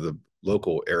 100% of the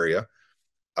local area.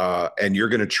 And you're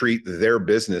going to treat their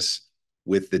business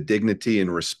with the dignity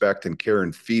and respect and care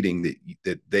and feeding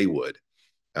that they would.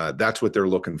 That's what they're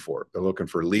looking for. They're looking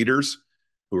for leaders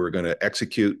who are going to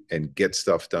execute and get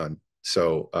stuff done.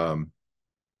 So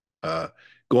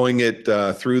going it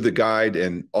through the guide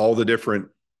and all the different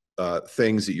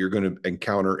things that you're going to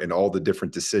encounter and all the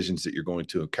different decisions that you're going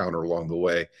to encounter along the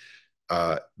way,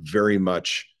 very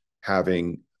much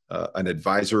having an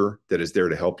advisor that is there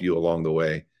to help you along the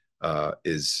way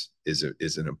is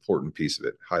an important piece of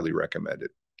it. Highly recommended.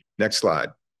 Next slide.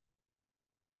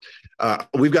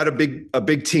 We've got a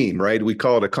big team, right? We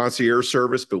call it a concierge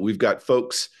service, but we've got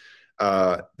folks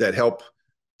that help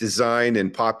design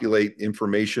and populate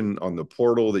information on the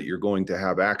portal that you're going to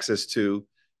have access to.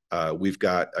 We've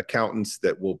got accountants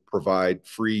that will provide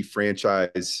free franchise.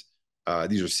 These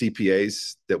are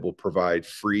CPAs that will provide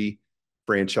free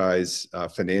franchise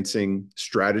financing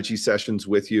strategy sessions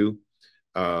with you.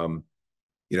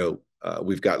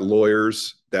 We've got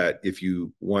lawyers that if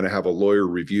you want to have a lawyer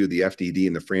review the FDD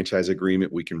and the franchise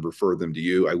agreement, we can refer them to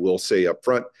you. I will say up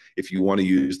front, if you want to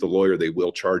use the lawyer, they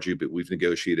will charge you, but we've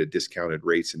negotiated discounted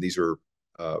rates, and these are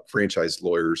franchise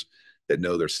lawyers that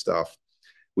know their stuff.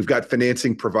 We've got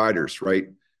financing providers, right?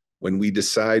 When we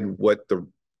decide what the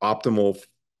optimal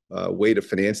way to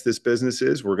finance this business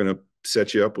is, we're going to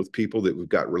set you up with people that we've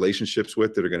got relationships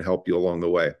with that are going to help you along the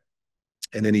way.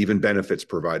 And then even benefits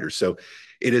providers. So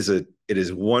it is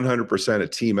 100% a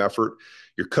team effort.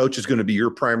 Your coach is going to be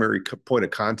your primary point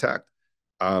of contact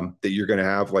that you're going to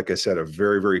have, like I said, a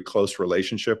very, very close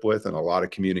relationship with and a lot of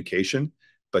communication.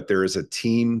 But there is a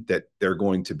team that they're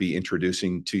going to be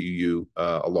introducing to you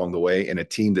along the way, and a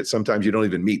team that sometimes you don't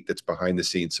even meet that's behind the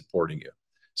scenes supporting you.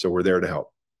 So we're there to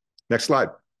help. Next slide.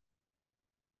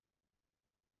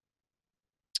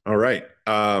 All right.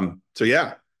 So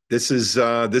yeah, this is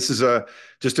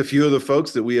just a few of the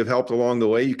folks that we have helped along the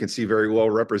way. You can see very well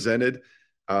represented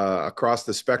across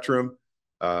the spectrum.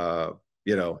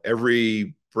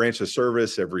 Every branch of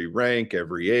service, every rank,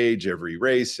 every age, every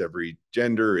race, every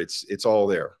gender, it's all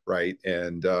there, right?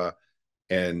 And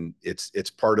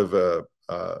it's part of a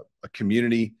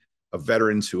community of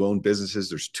veterans who own businesses.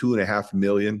 There's 2.5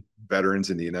 million veterans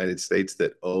in the United States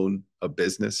that own a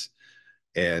business.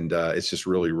 And it's just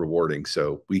really rewarding.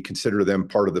 So we consider them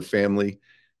part of the family,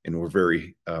 and we're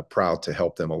very proud to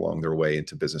help them along their way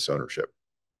into business ownership.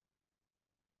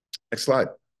 Next slide.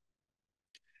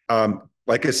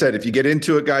 Like I said, if you get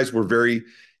into it, guys,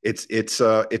 it's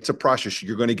a process.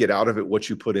 You're going to get out of it what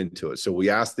you put into it. So we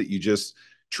ask that you just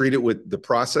treat it with the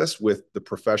process with the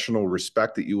professional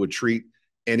respect that you would treat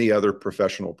any other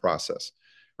professional process,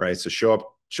 right? So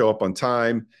show up on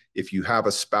time. If you have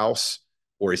a spouse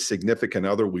or a significant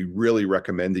other, we really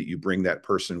recommend that you bring that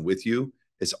person with you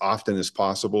as often as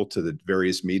possible to the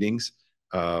various meetings.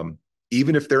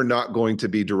 Even if they're not going to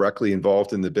be directly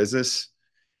involved in the business,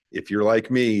 if you're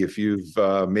like me, if you've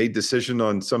made decision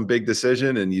on some big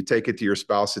decision and you take it to your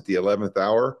spouse at the 11th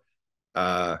hour,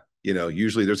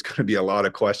 usually there's going to be a lot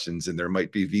of questions and there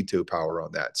might be veto power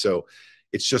on that. So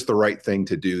it's just the right thing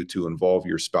to do to involve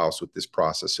your spouse with this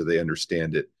process so they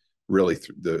understand it really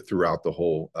throughout the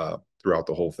whole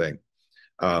thing.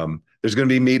 There's going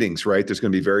to be meetings, right? There's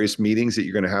going to be various meetings that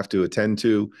you're going to have to attend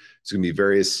to. There's going to be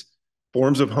various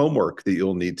forms of homework that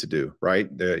you'll need to do, right?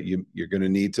 You're going to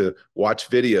need to watch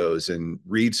videos and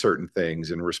read certain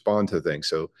things and respond to things.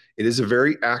 So it is a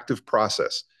very active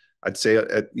process. I'd say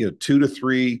at 2 to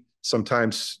 3,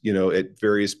 sometimes at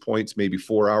various points, maybe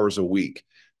 4 hours a week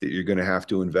that you're going to have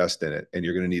to invest in it, and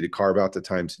you're going to need to carve out the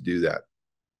time to do that.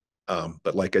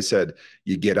 But like I said,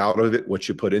 you get out of it what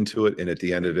you put into it, and at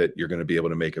the end of it, you're going to be able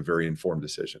to make a very informed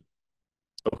decision.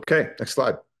 Okay, next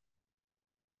slide.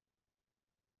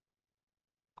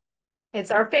 It's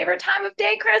our favorite time of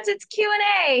day, Chris. It's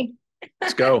Q&A.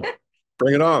 Let's go.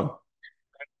 Bring it on.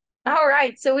 All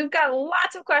right. So we've got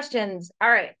lots of questions. All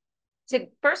right. So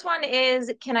first one is,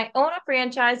 can I own a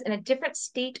franchise in a different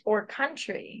state or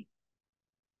country?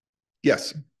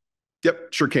 Yes.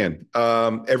 Yep, sure can.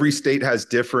 Every state has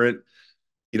different,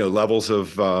 levels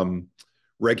of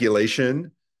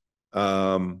regulation.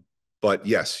 But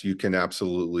yes, you can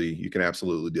absolutely do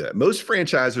that. Most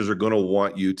franchisors are going to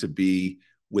want you to be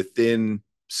within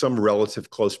some relative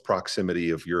close proximity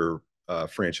of your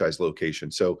franchise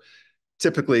location. So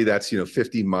typically that's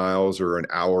 50 miles or an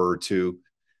hour or two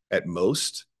at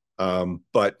most.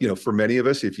 But for many of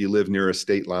us, if you live near a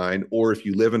state line, or if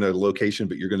you live in a location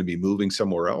but you're going to be moving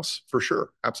somewhere else, for sure,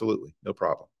 absolutely, no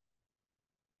problem.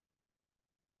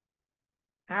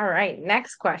 All right.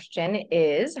 Next question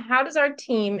is, how does our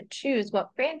team choose what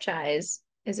franchise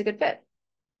is a good fit?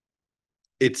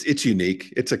 It's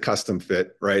unique. It's a custom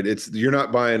fit, right? You're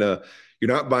not buying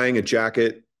a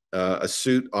jacket, a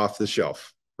suit off the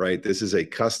shelf, right? This is a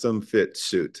custom fit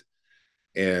suit.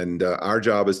 And our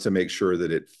job is to make sure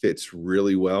that it fits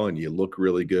really well and you look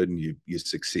really good and you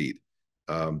succeed.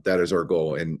 That is our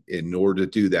goal. And in order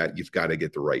to do that, you've got to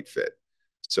get the right fit.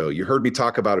 So you heard me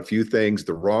talk about a few things.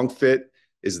 The wrong fit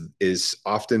is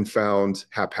often found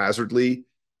haphazardly.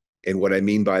 And what I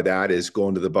mean by that is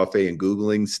going to the buffet and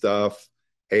Googling stuff.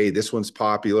 Hey, this one's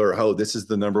popular. Oh, this is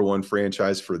the #1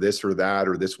 franchise for this or that,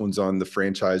 or this one's on the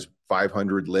franchise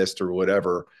 500 list or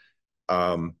whatever.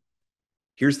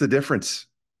 Here's the difference.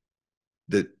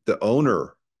 The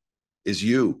owner is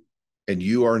you, and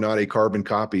you are not a carbon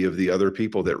copy of the other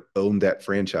people that own that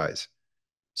franchise.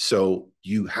 So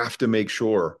you have to make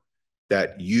sure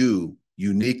that you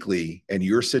uniquely and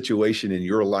your situation in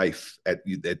your life at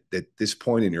this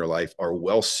point in your life are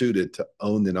well suited to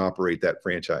own and operate that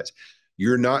franchise.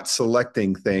 You're not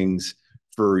selecting things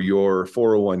for your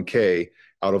 401k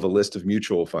out of a list of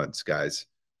mutual funds, guys.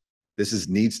 This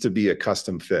needs to be a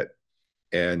custom fit.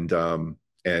 And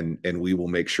we will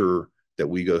make sure that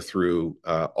we go through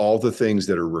all the things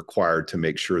that are required to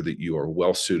make sure that you are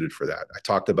well suited for that. I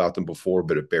talked about them before,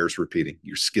 but it bears repeating.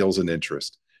 Your skills and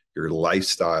interest, your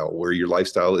lifestyle, where your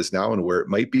lifestyle is now and where it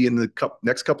might be in the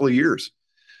next couple of years.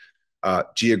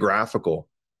 Geographical,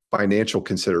 financial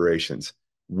considerations,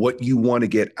 what you want to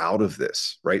get out of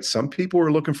this, right? Some people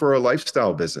are looking for a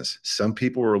lifestyle business. Some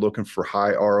people are looking for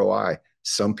high ROI.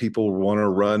 Some people want to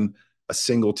run a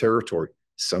single territory.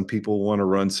 Some people want to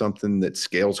run something that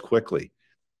scales quickly,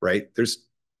 right? There's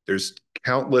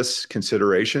countless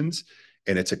considerations,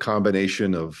 and it's a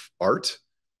combination of art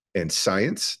and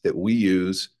science that we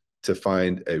use to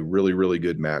find a really, really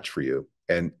good match for you.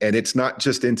 And it's not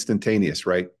just instantaneous,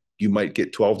 right? You might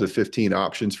get 12 to 15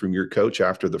 options from your coach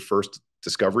after the first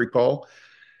discovery call,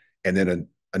 and then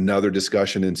another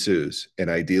discussion ensues. And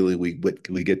ideally, we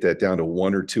get that down to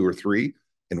 1 or 2 or 3,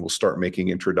 and we'll start making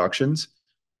introductions,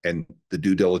 and the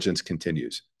due diligence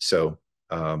continues. So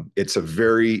it's a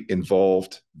very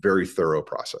involved, very thorough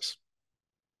process.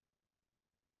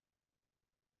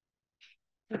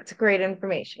 That's great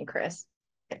information, Chris.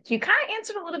 You kind of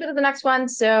answered a little bit of the next one,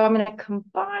 so I'm going to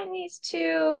combine these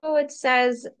two. It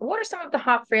says, what are some of the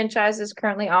hot franchises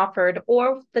currently offered,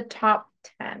 or the top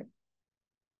 10?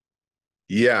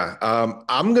 Yeah,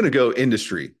 I'm going to go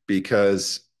industry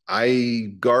because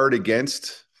I guard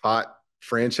against hot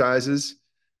franchises.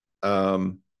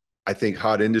 I think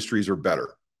hot industries are better.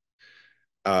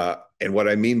 And what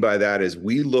I mean by that is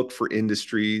we look for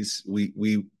industries.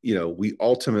 We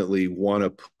ultimately want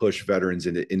to push veterans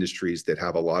into industries that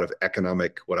have a lot of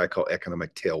what I call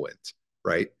economic tailwinds,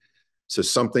 right? So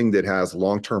something that has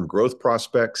long-term growth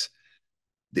prospects.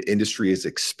 The industry is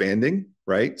expanding,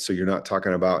 right? So you're not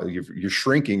talking about you're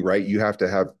shrinking, right? You have to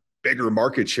have bigger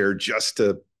market share just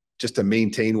to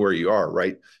maintain where you are,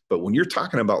 right? But when you're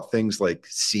talking about things like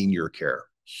senior care,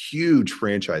 huge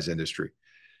franchise industry.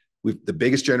 The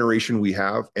biggest generation we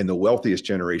have and the wealthiest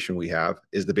generation we have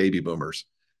is the baby boomers.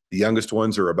 The youngest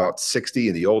ones are about 60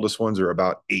 and the oldest ones are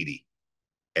about 80.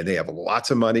 And they have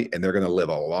lots of money and they're going to live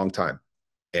a long time.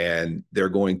 And they're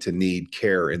going to need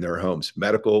care in their homes,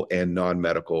 medical and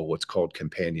non-medical, what's called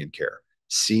companion care.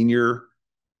 Senior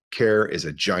care is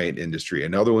a giant industry.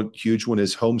 Another one, huge one,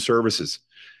 is home services.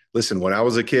 Listen, when I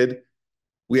was a kid,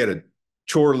 we had a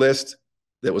chore list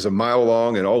that was a mile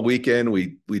long, and all weekend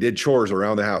we did chores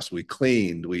around the house. We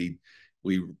cleaned, we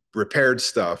repaired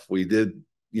stuff, we did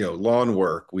lawn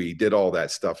work, we did all that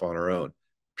stuff on our own.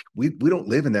 We don't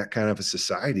live in that kind of a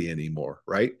society anymore,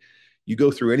 right? You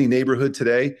go through any neighborhood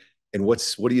today, and what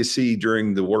do you see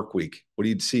during the work week? What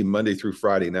do you see Monday through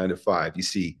Friday, 9 to 5? You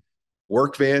see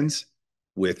work vans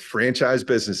with franchise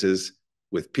businesses,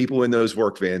 with people in those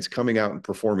work vans coming out and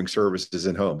performing services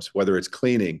in homes, whether it's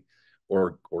cleaning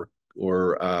or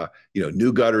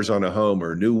new gutters on a home,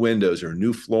 or new windows, or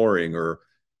new flooring, or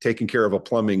taking care of a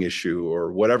plumbing issue,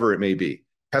 or whatever it may be.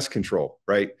 Pest control,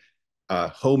 right?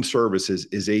 Home services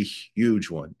is a huge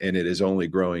one, and it is only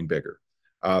growing bigger.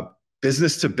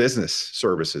 Business to business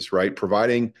services, right?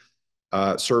 Providing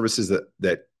services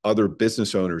that other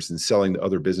business owners and selling to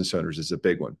other business owners is a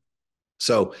big one.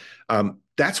 So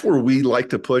that's where we like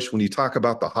to push. When you talk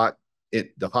about the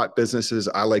hot businesses,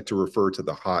 I like to refer to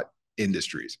the hot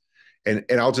industries. And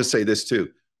I'll just say this too.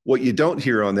 What you don't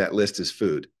hear on that list is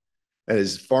food. That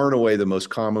is far and away the most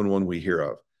common one we hear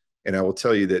of. And I will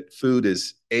tell you that food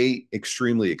is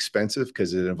extremely expensive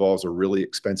because it involves a really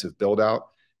expensive build out.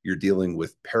 You're dealing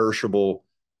with perishable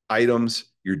items.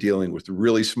 You're dealing with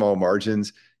really small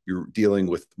margins. You're dealing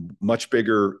with much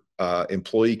bigger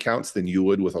employee counts than you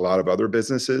would with a lot of other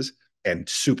businesses, and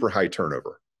super high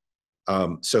turnover.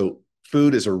 So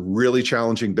food is a really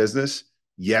challenging business.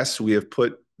 Yes, we have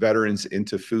put veterans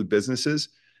into food businesses,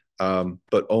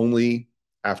 but only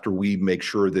after we make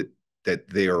sure that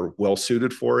they are well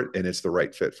suited for it and it's the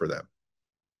right fit for them.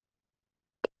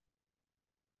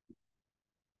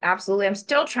 Absolutely. I'm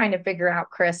still trying to figure out,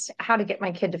 Chris, how to get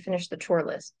my kid to finish the chore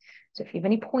list. So if you have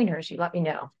any pointers, you let me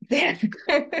know.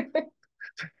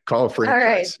 Call a franchise. All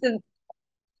right. So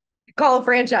call a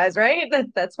franchise, right?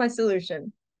 That's my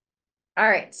solution. All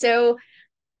right. So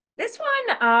this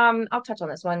one, I'll touch on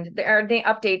this one. There are any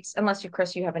updates, unless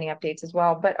Chris, you have any updates as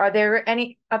well, but are there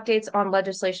any updates on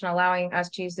legislation allowing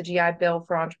us to use the GI Bill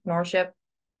for entrepreneurship?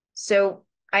 So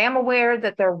I am aware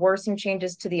that there were some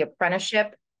changes to the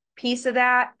apprenticeship piece of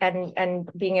that, and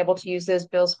being able to use those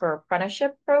bills for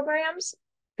apprenticeship programs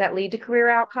that lead to career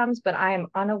outcomes, but I am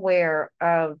unaware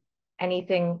of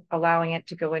anything allowing it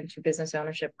to go into business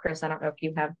ownership. Chris, I don't know if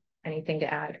you have anything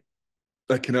to add.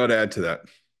 I cannot add to that.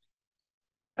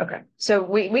 Okay, so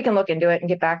we can look into it and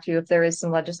get back to you if there is some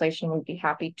legislation. We'd be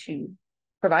happy to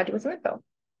provide you with some info. All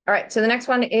right, so the next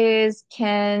one is,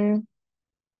 can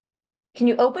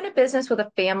you open a business with a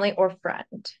family or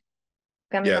friend?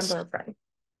 Family Yes. member or friend?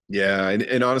 Yeah,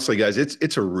 and honestly, guys,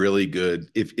 it's a really good,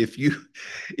 if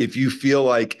you feel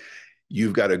like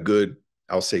you've got a good,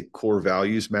 I'll say, core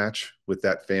values match with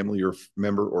that family or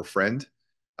member or friend,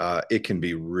 it can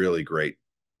be really great.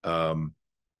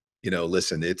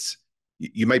 Listen,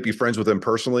 you might be friends with them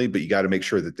personally, but you got to make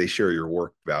sure that they share your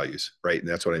work values, right? And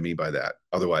that's what I mean by that.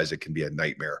 Otherwise, it can be a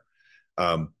nightmare.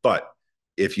 But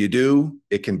if you do,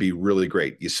 it can be really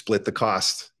great. You split the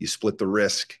cost, you split the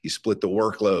risk, you split the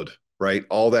workload, right?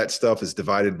 All that stuff is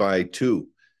divided by 2.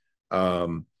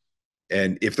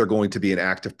 and if they're going to be an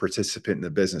active participant in the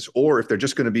business, or if they're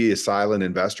just going to be a silent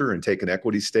investor and take an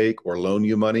equity stake or loan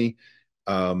you money,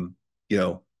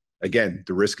 again,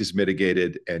 the risk is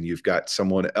mitigated, and you've got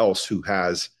someone else who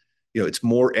has, it's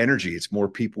more energy, it's more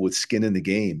people with skin in the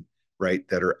game, right,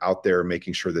 that are out there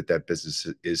making sure that that business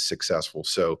is successful.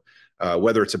 So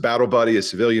whether it's a battle buddy, a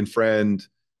civilian friend,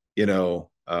 a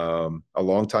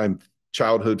longtime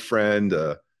childhood friend,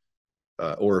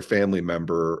 or a family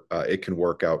member, it can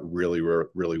work out really,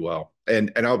 really well.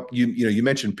 And you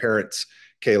mentioned parents,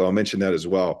 Kayla. I'll mention that as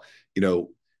well.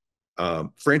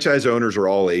 Franchise owners are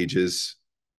all ages.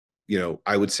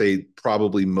 I would say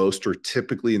probably most are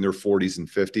typically in their 40s and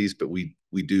 50s, but we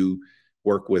do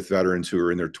work with veterans who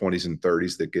are in their 20s and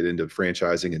 30s that get into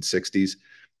franchising in 60s.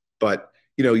 But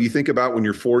you think about when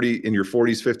you're 40, in your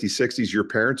 40s, 50s, 60s, your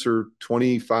parents are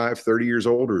 25, 30 years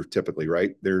older typically,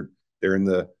 right? They're in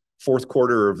the fourth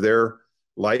quarter of their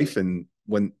life, and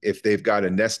if they've got a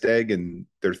nest egg and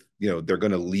they're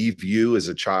going to leave you as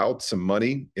a child some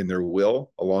money in their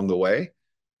will along the way,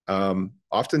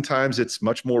 oftentimes it's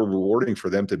much more rewarding for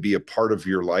them to be a part of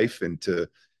your life and to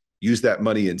use that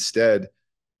money instead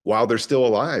while they're still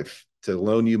alive, to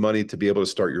loan you money to be able to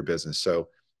start your business. So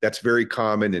that's very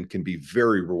common and can be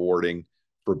very rewarding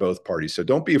for both parties. So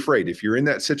don't be afraid. If you're in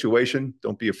that situation,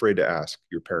 don't be afraid to ask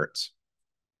your parents.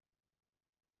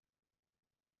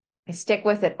 I stick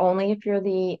with it only if you're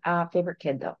the favorite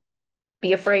kid, though.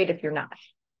 Be afraid if you're not.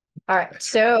 All right.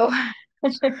 So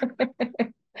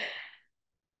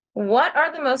what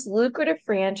are the most lucrative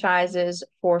franchises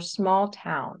for small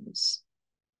towns?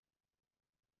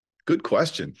 Good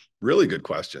question. Really good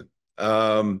question.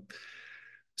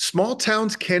 Small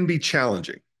towns can be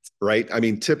challenging, right? I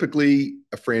mean, typically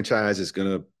a franchise is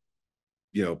going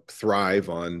to, thrive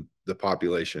on the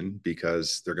population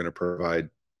because they're going to provide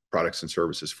products and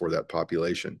services for that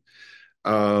population.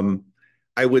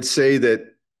 I would say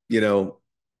that,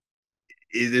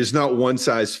 it is not one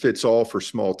size fits all for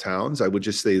small towns. I would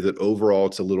just say that overall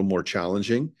it's a little more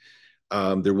challenging.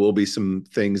 There will be some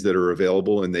things that are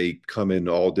available and they come in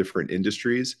all different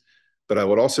industries. But I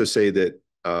would also say that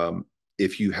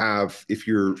if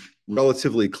you're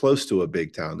relatively close to a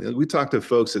big town, we talk to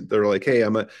folks that they're like, hey,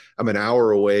 I'm an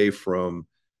hour away from,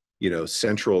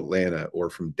 central Atlanta or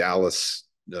from Dallas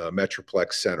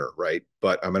Metroplex Center, right?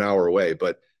 But I'm an hour away.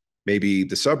 But maybe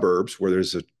the suburbs where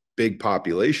there's a big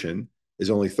population is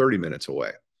only 30 minutes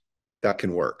away. That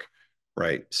can work,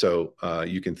 right? So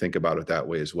you can think about it that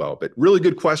way as well. But really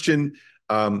good question.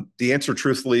 The answer,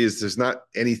 truthfully, is there's not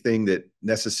anything that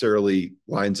necessarily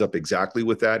lines up exactly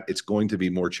with that. It's going to be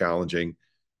more challenging,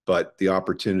 but the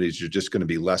opportunities are just going to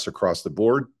be less across the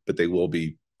board, but they will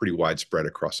be pretty widespread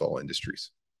across all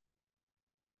industries.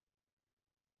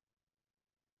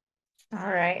 All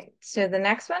right. So the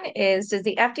next one is, does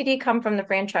the FDD come from the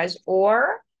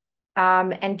franchisor?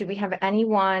 And do we have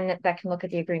anyone that can look at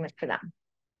the agreement for them?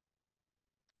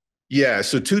 Yeah,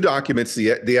 so two documents, the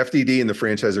FDD and the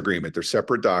franchise agreement, they're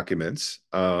separate documents.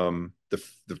 The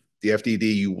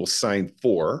FDD you will sign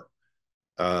for,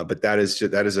 but that is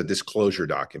a disclosure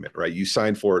document, right? You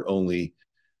sign for it only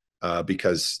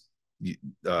because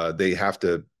they have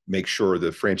to make sure,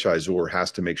 the franchisor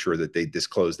has to make sure that they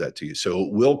disclose that to you. So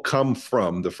it will come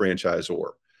from the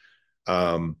franchisor.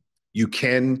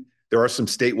 There are some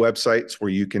state websites where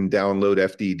you can download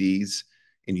FDDs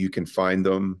and you can find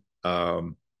them.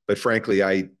 But frankly,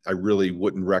 I really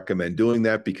wouldn't recommend doing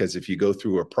that, because if you go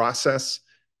through a process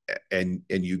and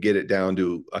you get it down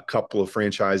to a couple of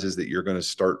franchises that you're going to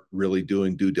start really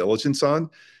doing due diligence on,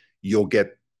 you're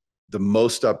guaranteed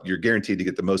to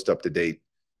get the most up-to-date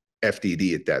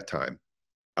FDD at that time.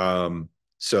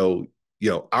 So,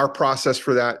 our process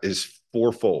for that is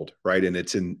fourfold, right? And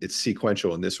it's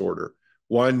sequential in this order.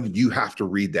 One, you have to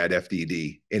read that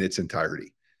FDD in its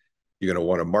entirety. You're going to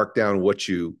want to mark down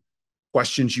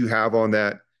questions you have on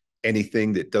that,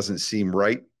 anything that doesn't seem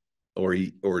right or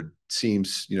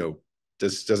seems,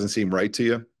 doesn't seem right to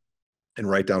you, and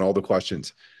write down all the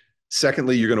questions.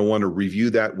 Secondly, you're going to want to review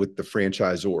that with the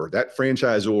franchisor. That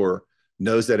franchisor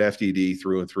knows that FDD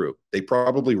through and through. They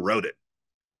probably wrote it.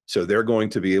 So they're going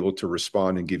to be able to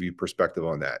respond and give you perspective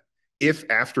on that. If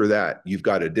after that you've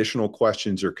got additional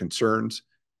questions or concerns,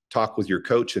 talk with your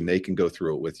coach and they can go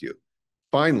through it with you.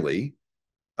 Finally,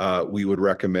 we would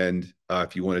recommend,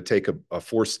 if you want to take a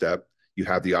fourth step, you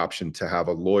have the option to have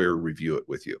a lawyer review it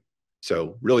with you.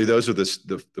 So really, those are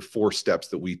the four steps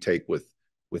that we take with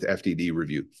FDD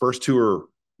review. First two are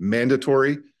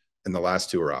mandatory and the last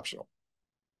two are optional.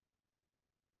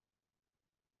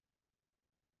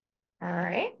 All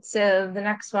right. So the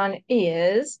next one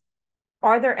is,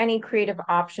 Are there any creative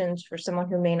options for someone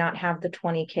who may not have the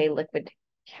 20K liquid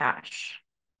cash?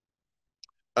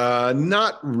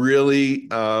 Not really.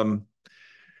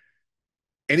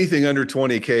 Anything under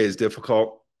 20K is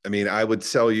difficult. I mean, I would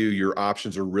tell you your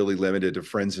options are really limited to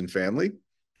friends and family,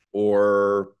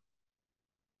 or,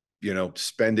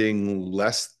 spending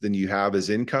less than you have as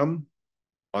income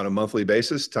on a monthly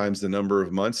basis times the number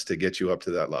of months to get you up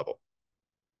to that level.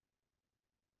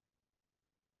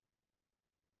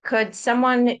 Could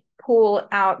someone pull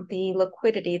out the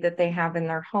liquidity that they have in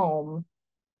their home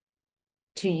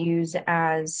to use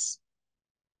as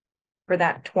for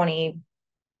that 20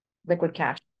 liquid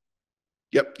cash?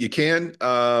 Yep, you can.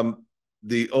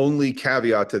 The only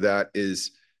caveat to that is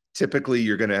typically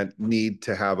you're going to need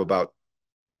to have about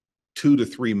 2 to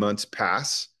 3 months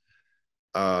pass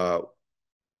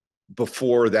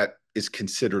before that is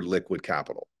considered liquid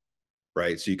capital,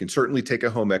 right? So you can certainly take a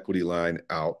home equity line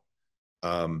out.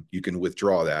 You can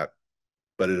withdraw that,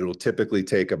 but it'll typically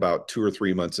take about 2 or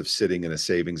 3 months of sitting in a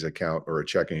savings account or a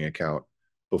checking account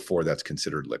before that's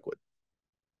considered liquid.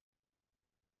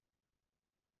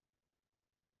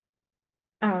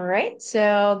 All right,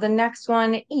 so the next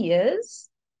one is,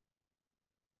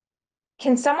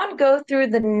 can someone go through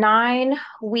the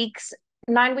 9-week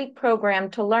program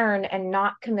to learn and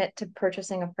not commit to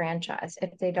purchasing a franchise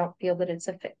if they don't feel that it's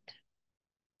a fit?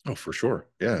 Oh, for sure.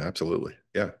 Yeah, absolutely.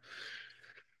 Yeah,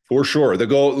 for sure. The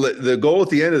goal at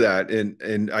the end of that,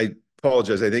 and I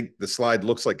apologize, I think the slide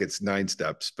looks like it's 9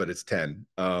 steps, but it's 10.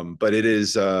 But it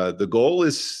is the goal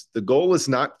is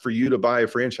not for you to buy a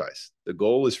franchise. The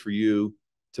goal is for you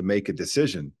to make a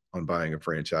decision on buying a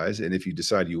franchise. And if you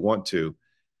decide you want to,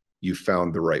 you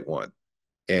found the right one.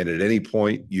 And at any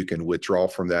point you can withdraw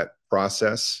from that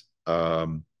process.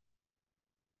 And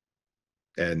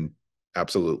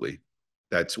absolutely,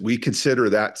 we consider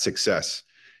that success.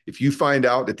 If you find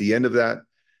out at the end of that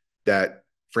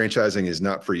franchising is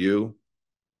not for you,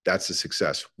 that's a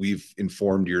success. We've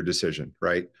informed your decision,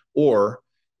 right? Or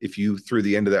if you, through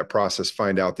the end of that process,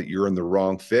 find out that you're in the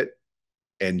wrong fit,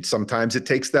 and sometimes it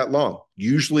takes that long.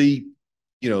 Usually,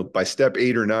 by step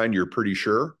 8 or 9, you're pretty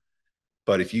sure.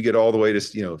 But if you get all the way to,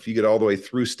 if you get all the way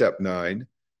through step 9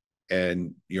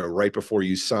 and, right before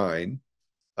you sign,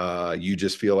 you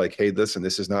just feel like, hey, listen,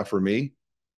 this is not for me.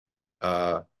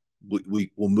 We'll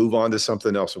move on to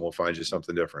something else and we'll find you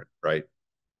something different. Right.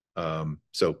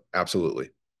 So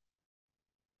absolutely.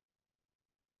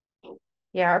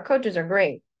 Yeah, our coaches are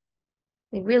great.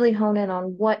 They really hone in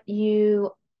on what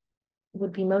you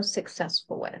would be most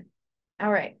successful with.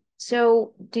 All right.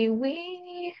 So do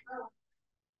we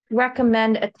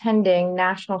recommend attending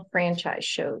national franchise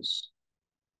shows?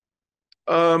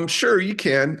 Sure, you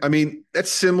can. I mean, that's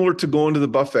similar to going to the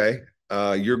buffet.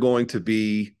 You're going to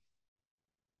be,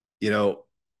 you're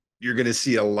going to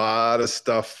see a lot of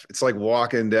stuff. It's like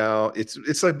walking down,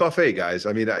 it's like buffet, guys.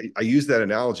 I mean, I use that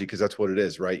analogy because that's what it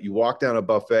is, right? You walk down a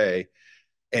buffet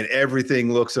and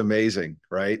everything looks amazing,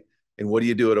 right? And what do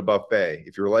you do at a buffet?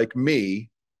 If you're like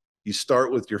me, you start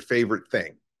with your favorite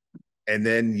thing, and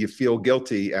then you feel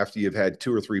guilty after you've had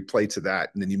 2 or 3 plates of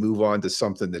that, and then you move on to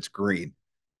something that's green,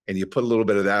 and you put a little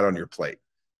bit of that on your plate,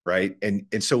 right?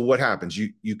 And so what happens?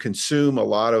 You consume a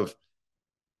lot of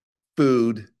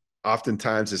food.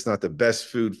 Oftentimes, it's not the best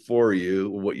food for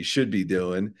you. What you should be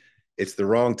doing, it's the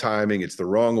wrong timing, it's the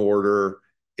wrong order.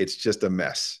 It's just a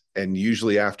mess. And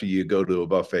usually after you go to a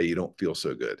buffet, you don't feel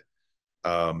so good.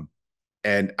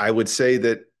 And I would say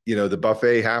that, the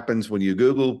buffet happens when you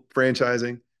Google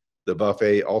franchising. The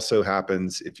buffet also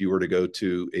happens if you were to go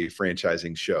to a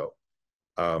franchising show.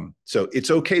 So it's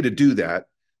okay to do that,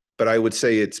 but I would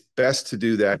say it's best to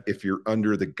do that if you're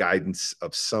under the guidance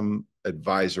of some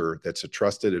advisor that's a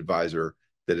trusted advisor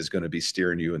that is going to be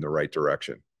steering you in the right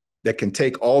direction, that can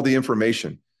take all the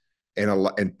information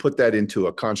and put that into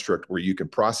a construct where you can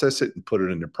process it and put it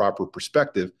in a proper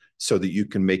perspective so that you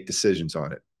can make decisions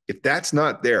on it. If that's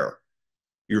not there,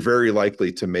 you're very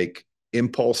likely to make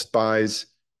impulse buys,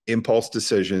 impulse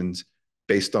decisions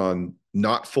based on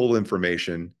not full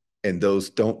information, and those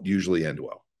don't usually end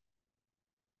well.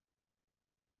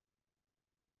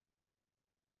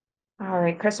 All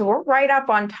right, Chris, so we're right up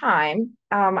on time.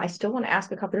 I still want to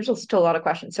ask a couple, there's still a lot of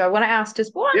questions. So I want to ask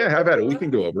just one. Yeah, have at it. We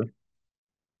can go over.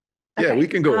 Okay. Yeah, we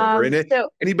can go over. And so,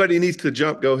 anybody needs to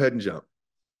jump, go ahead and jump.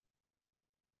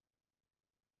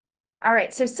 all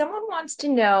right, so someone wants to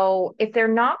know if they're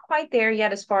not quite there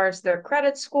yet as far as their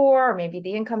credit score or maybe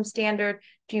the income standard,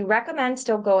 do you recommend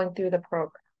still going through the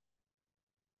program?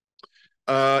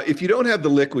 If you don't have the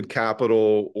liquid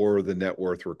capital or the net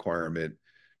worth requirement,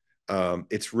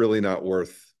 it's really not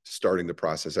worth starting the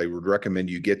process. I would recommend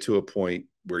you get to a point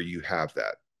where you have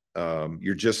that.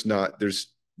 you're just not going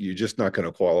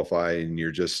to qualify, and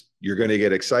you're going to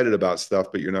get excited about stuff,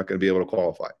 but you're not going to be able to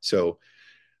qualify. So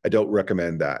I don't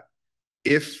recommend that.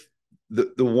 If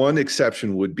the one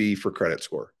exception would be for credit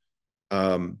score.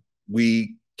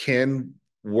 We can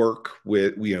work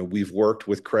with, we've worked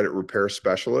with credit repair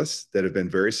specialists that have been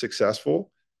very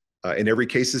successful. And every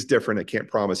case is different. I can't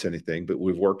promise anything, but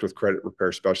we've worked with credit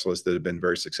repair specialists that have been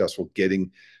very successful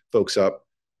getting folks up,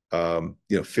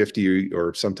 50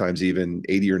 or sometimes even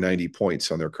 80 or 90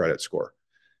 points on their credit score.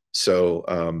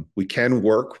 So we can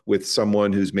work with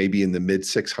someone who's maybe in the mid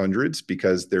 600s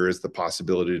because there is the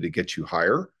possibility to get you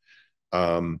higher.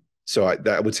 So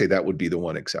I would say that would be the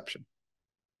one exception.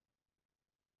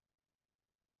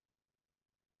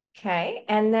 Okay.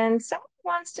 And then someone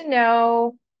wants to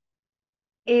know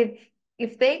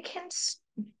if they can,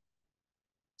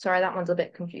 sorry, that one's a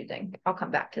bit confusing. I'll come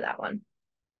back to that one.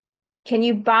 Can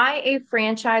you buy a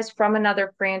franchise from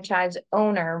another franchise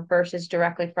owner versus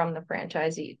directly from the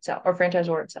franchisee itself or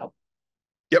franchisor itself?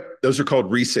 Yep. Those are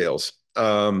called resales.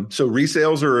 So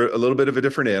resales are a little bit of a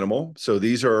different animal. So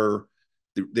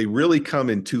they really come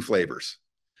in two flavors.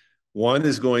 One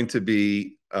is going to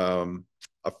be a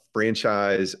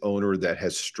franchise owner that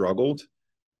has struggled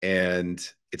and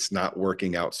it's not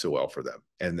working out so well for them,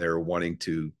 and they're wanting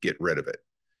to get rid of it.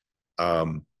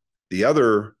 The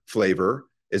other flavor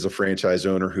is a franchise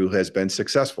owner who has been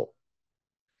successful.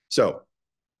 So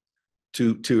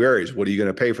two areas. What are you going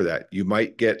to pay for that? You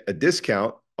might get a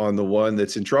discount on the one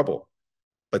that's in trouble,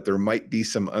 but there might be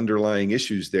some underlying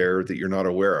issues there that you're not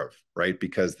aware of, right?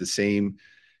 Because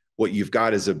what you've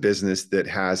got is a business that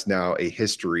has now a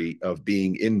history of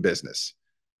being in business.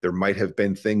 There might have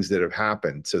been things that have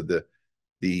happened. So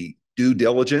the due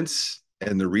diligence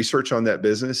and the research on that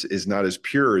business is not as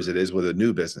pure as it is with a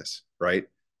new business, right?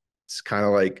 It's kind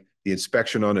of like the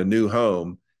inspection on a new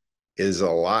home is there's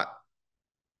a lot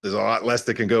less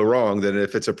that can go wrong than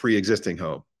if it's a pre-existing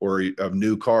home or a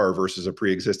new car versus a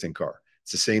pre-existing car.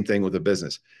 It's the same thing with a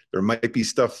business. There might be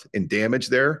stuff and damage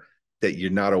there that you're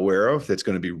not aware of that's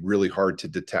going to be really hard to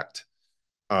detect.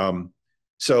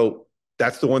 So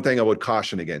that's the one thing I would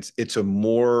caution against. It's a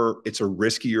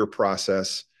riskier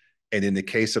process. And in the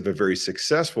case of a very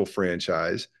successful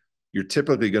franchise, you're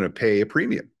typically going to pay a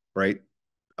premium, right?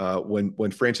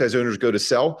 When franchise owners go to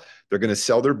sell, they're going to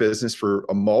sell their business for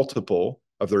a multiple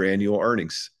of their annual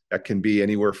earnings. That can be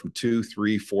anywhere from 2,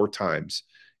 3, 4 times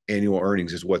annual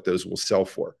earnings is what those will sell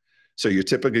for. So you're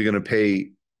typically going to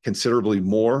pay considerably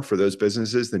more for those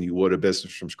businesses than you would a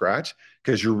business from scratch,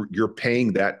 because you're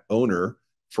paying that owner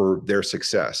for their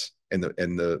success and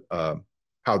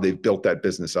how they've built that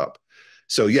business up.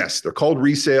 So yes, they're called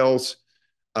resales,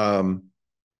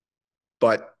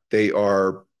 but they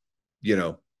are,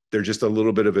 they're just a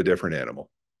little bit of a different animal.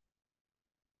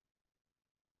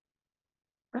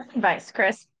 Advice,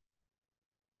 Chris.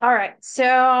 All right. So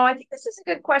I think this is a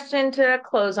good question to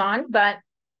close on, but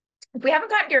if we haven't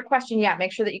gotten to your question yet,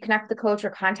 make sure that you connect with the coach or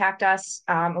contact us.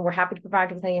 And we're happy to provide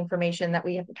you with any information that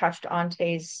we have touched on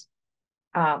today's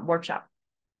workshop.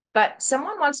 But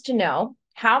someone wants to know,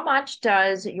 how much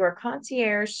does your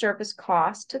concierge service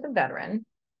cost to the veteran?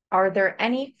 Are there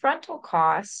any frontal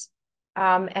costs?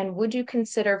 And would you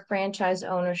consider franchise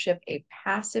ownership a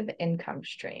passive income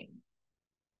stream?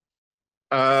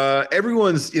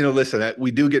 Everyone's, listen,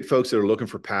 we do get folks that are looking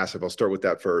for passive. I'll start with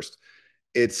that first.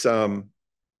 It's,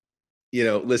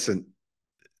 listen,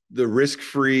 the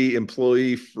risk-free,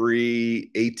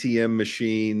 employee-free ATM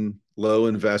machine, low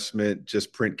investment,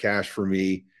 just print cash for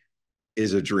me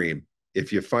is a dream.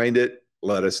 If you find it,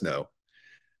 let us know.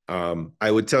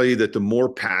 I would tell you that the more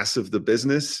passive the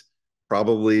business,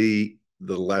 probably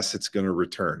the less it's going to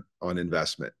return on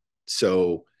investment.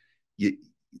 So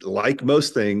like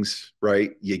most things,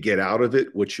 right, you get out of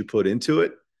it what you put into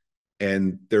it,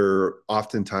 and there are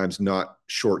oftentimes not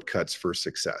shortcuts for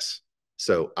success.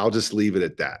 So I'll just leave it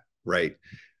at that, right?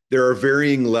 There are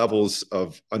varying levels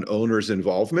of an owner's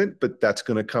involvement, but that's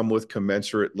going to come with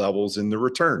commensurate levels in the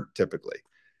return typically.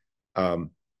 And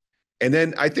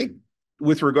then I think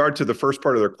with regard to the first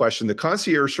part of their question, the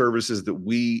concierge services that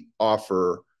we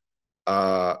offer,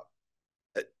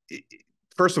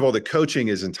 first of all, the coaching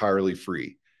is entirely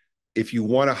free. If you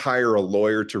want to hire a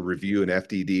lawyer to review an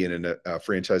FDD and a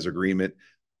franchise agreement,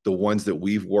 the ones that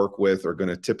we've worked with are going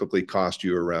to typically cost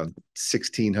you around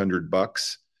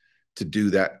 $1,600 to do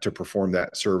that, to perform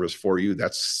that service for you.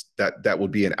 That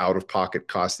would be an out-of-pocket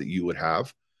cost that you would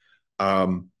have.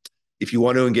 If you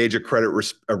want to engage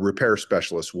a repair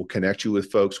specialist, we'll connect you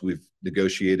with folks. We've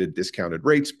negotiated discounted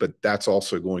rates, but that's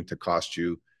also going to cost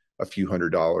you a few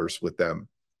 $100s with them.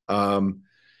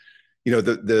 you know,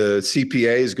 the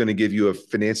CPA is going to give you a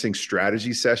financing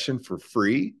strategy session for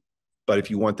free. But if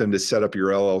you want them to set up your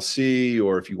LLC,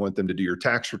 or if you want them to do your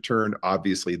tax return,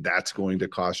 obviously that's going to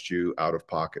cost you out of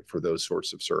pocket for those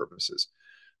sorts of services.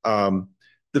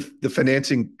 The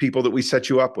financing people that we set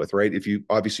you up with, right? If you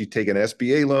obviously take an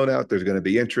SBA loan out, there's going to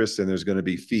be interest and there's going to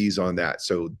be fees on that.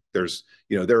 So there's,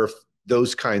 you know, there are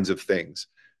those kinds of things.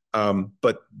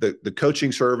 But the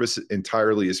coaching service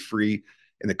entirely is free.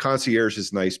 And the concierge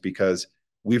is nice because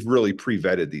we've really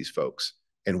pre-vetted these folks,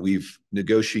 and we've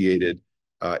negotiated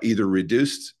either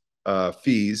reduced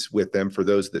fees with them for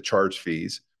those that charge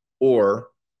fees, or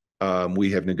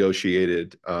we have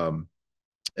negotiated an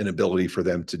ability for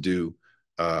them to do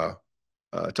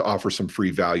to offer some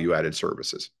free value-added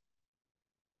services.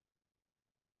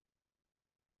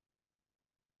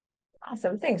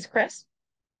 Awesome. Thanks, Chris.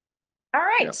 All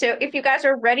right. Yeah. So if you guys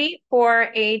are ready for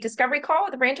a discovery call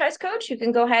with a franchise coach, you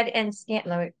can go ahead and scan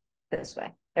this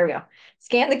way. There we go.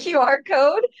 Scan the QR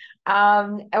code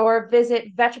or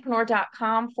visit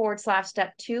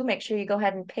vetrepreneur.com/step2. Make sure you go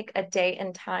ahead and pick a day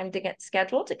and time to get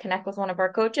scheduled to connect with one of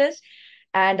our coaches.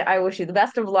 And I wish you the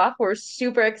best of luck. We're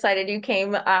super excited you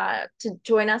came to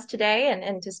join us today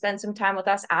and to spend some time with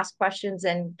us, ask questions,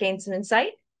 and gain some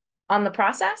insight on the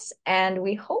process. And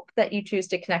we hope that you choose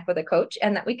to connect with a coach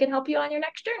and that we can help you on your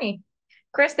next journey.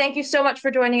 Chris, thank you so much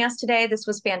for joining us today. This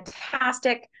was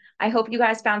fantastic. I hope you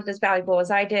guys found it as valuable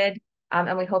as I did.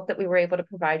 And we hope that we were able to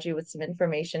provide you with some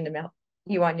information to help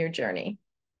you on your journey.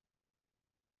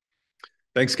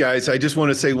 Thanks, guys. I just want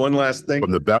to say one last thing.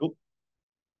 From the back.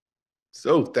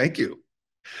 So thank you.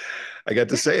 I got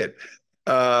to say it.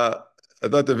 I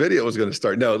thought the video was going to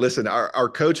start. No, listen, our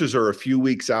coaches are a few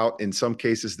weeks out. In some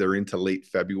cases, they're into late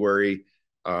February.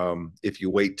 If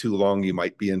you wait too long, you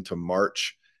might be into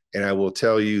March. And I will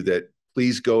tell you that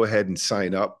please go ahead and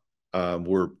sign up.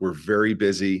 We're very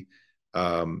busy,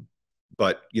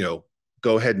 but you know,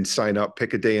 go ahead and sign up.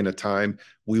 Pick a day and a time.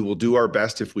 We will do our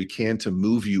best if we can to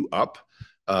move you up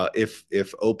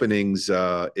if openings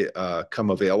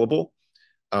come available.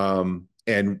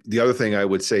 And the other thing I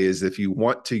would say is, if you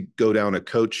want to go down a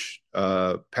coach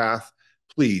path,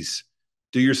 please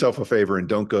do yourself a favor and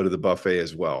don't go to the buffet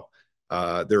as well.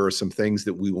 There are some things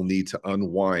that we will need to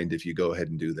unwind if you go ahead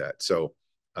and do that. So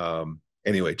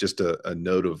anyway, just a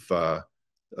note of a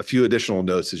few additional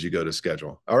notes as you go to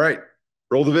schedule. All right,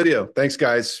 roll the video. Thanks,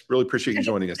 guys. Really appreciate you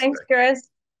joining us. Thanks, today. Chris.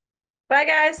 Bye,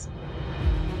 guys.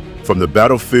 From the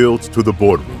battlefields to the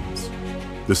boardrooms,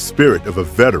 the spirit of a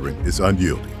veteran is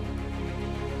unyielding.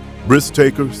 Risk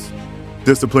takers,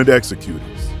 disciplined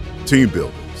executors, team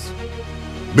builders.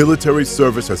 Military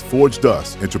service has forged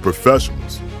us into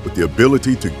professionals with the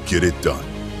ability to get it done.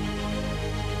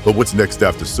 But what's next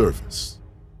after service?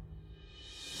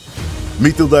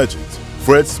 Meet the legends: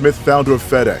 Fred Smith, founder of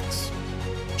FedEx;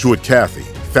 Jewett Cathy,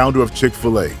 founder of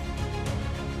Chick-fil-A;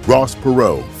 Ross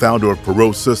Perot, founder of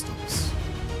Perot Systems;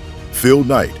 Phil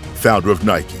Knight, founder of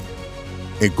Nike;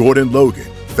 and Gordon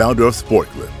Logan, founder of Sport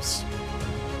Clips.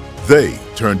 They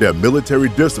turned their military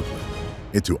discipline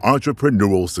into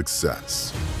entrepreneurial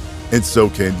success. And so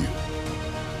can you.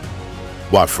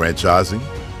 Why franchising?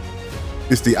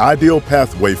 It's the ideal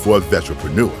pathway for a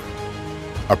vetrepreneur,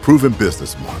 a proven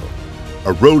business model,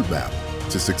 a roadmap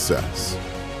to success,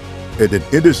 and an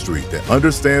industry that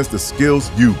understands the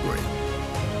skills you bring.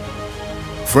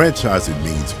 Franchising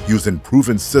means using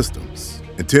proven systems,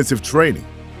 intensive training,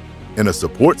 and a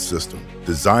support system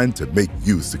designed to make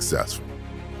you successful.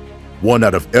 1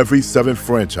 out of every 7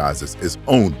 franchises is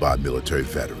owned by a military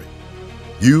veteran.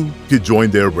 You can join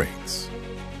their ranks.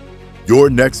 Your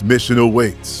next mission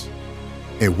awaits,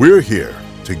 and we're here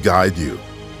to guide you.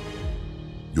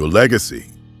 Your legacy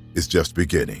is just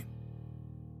beginning.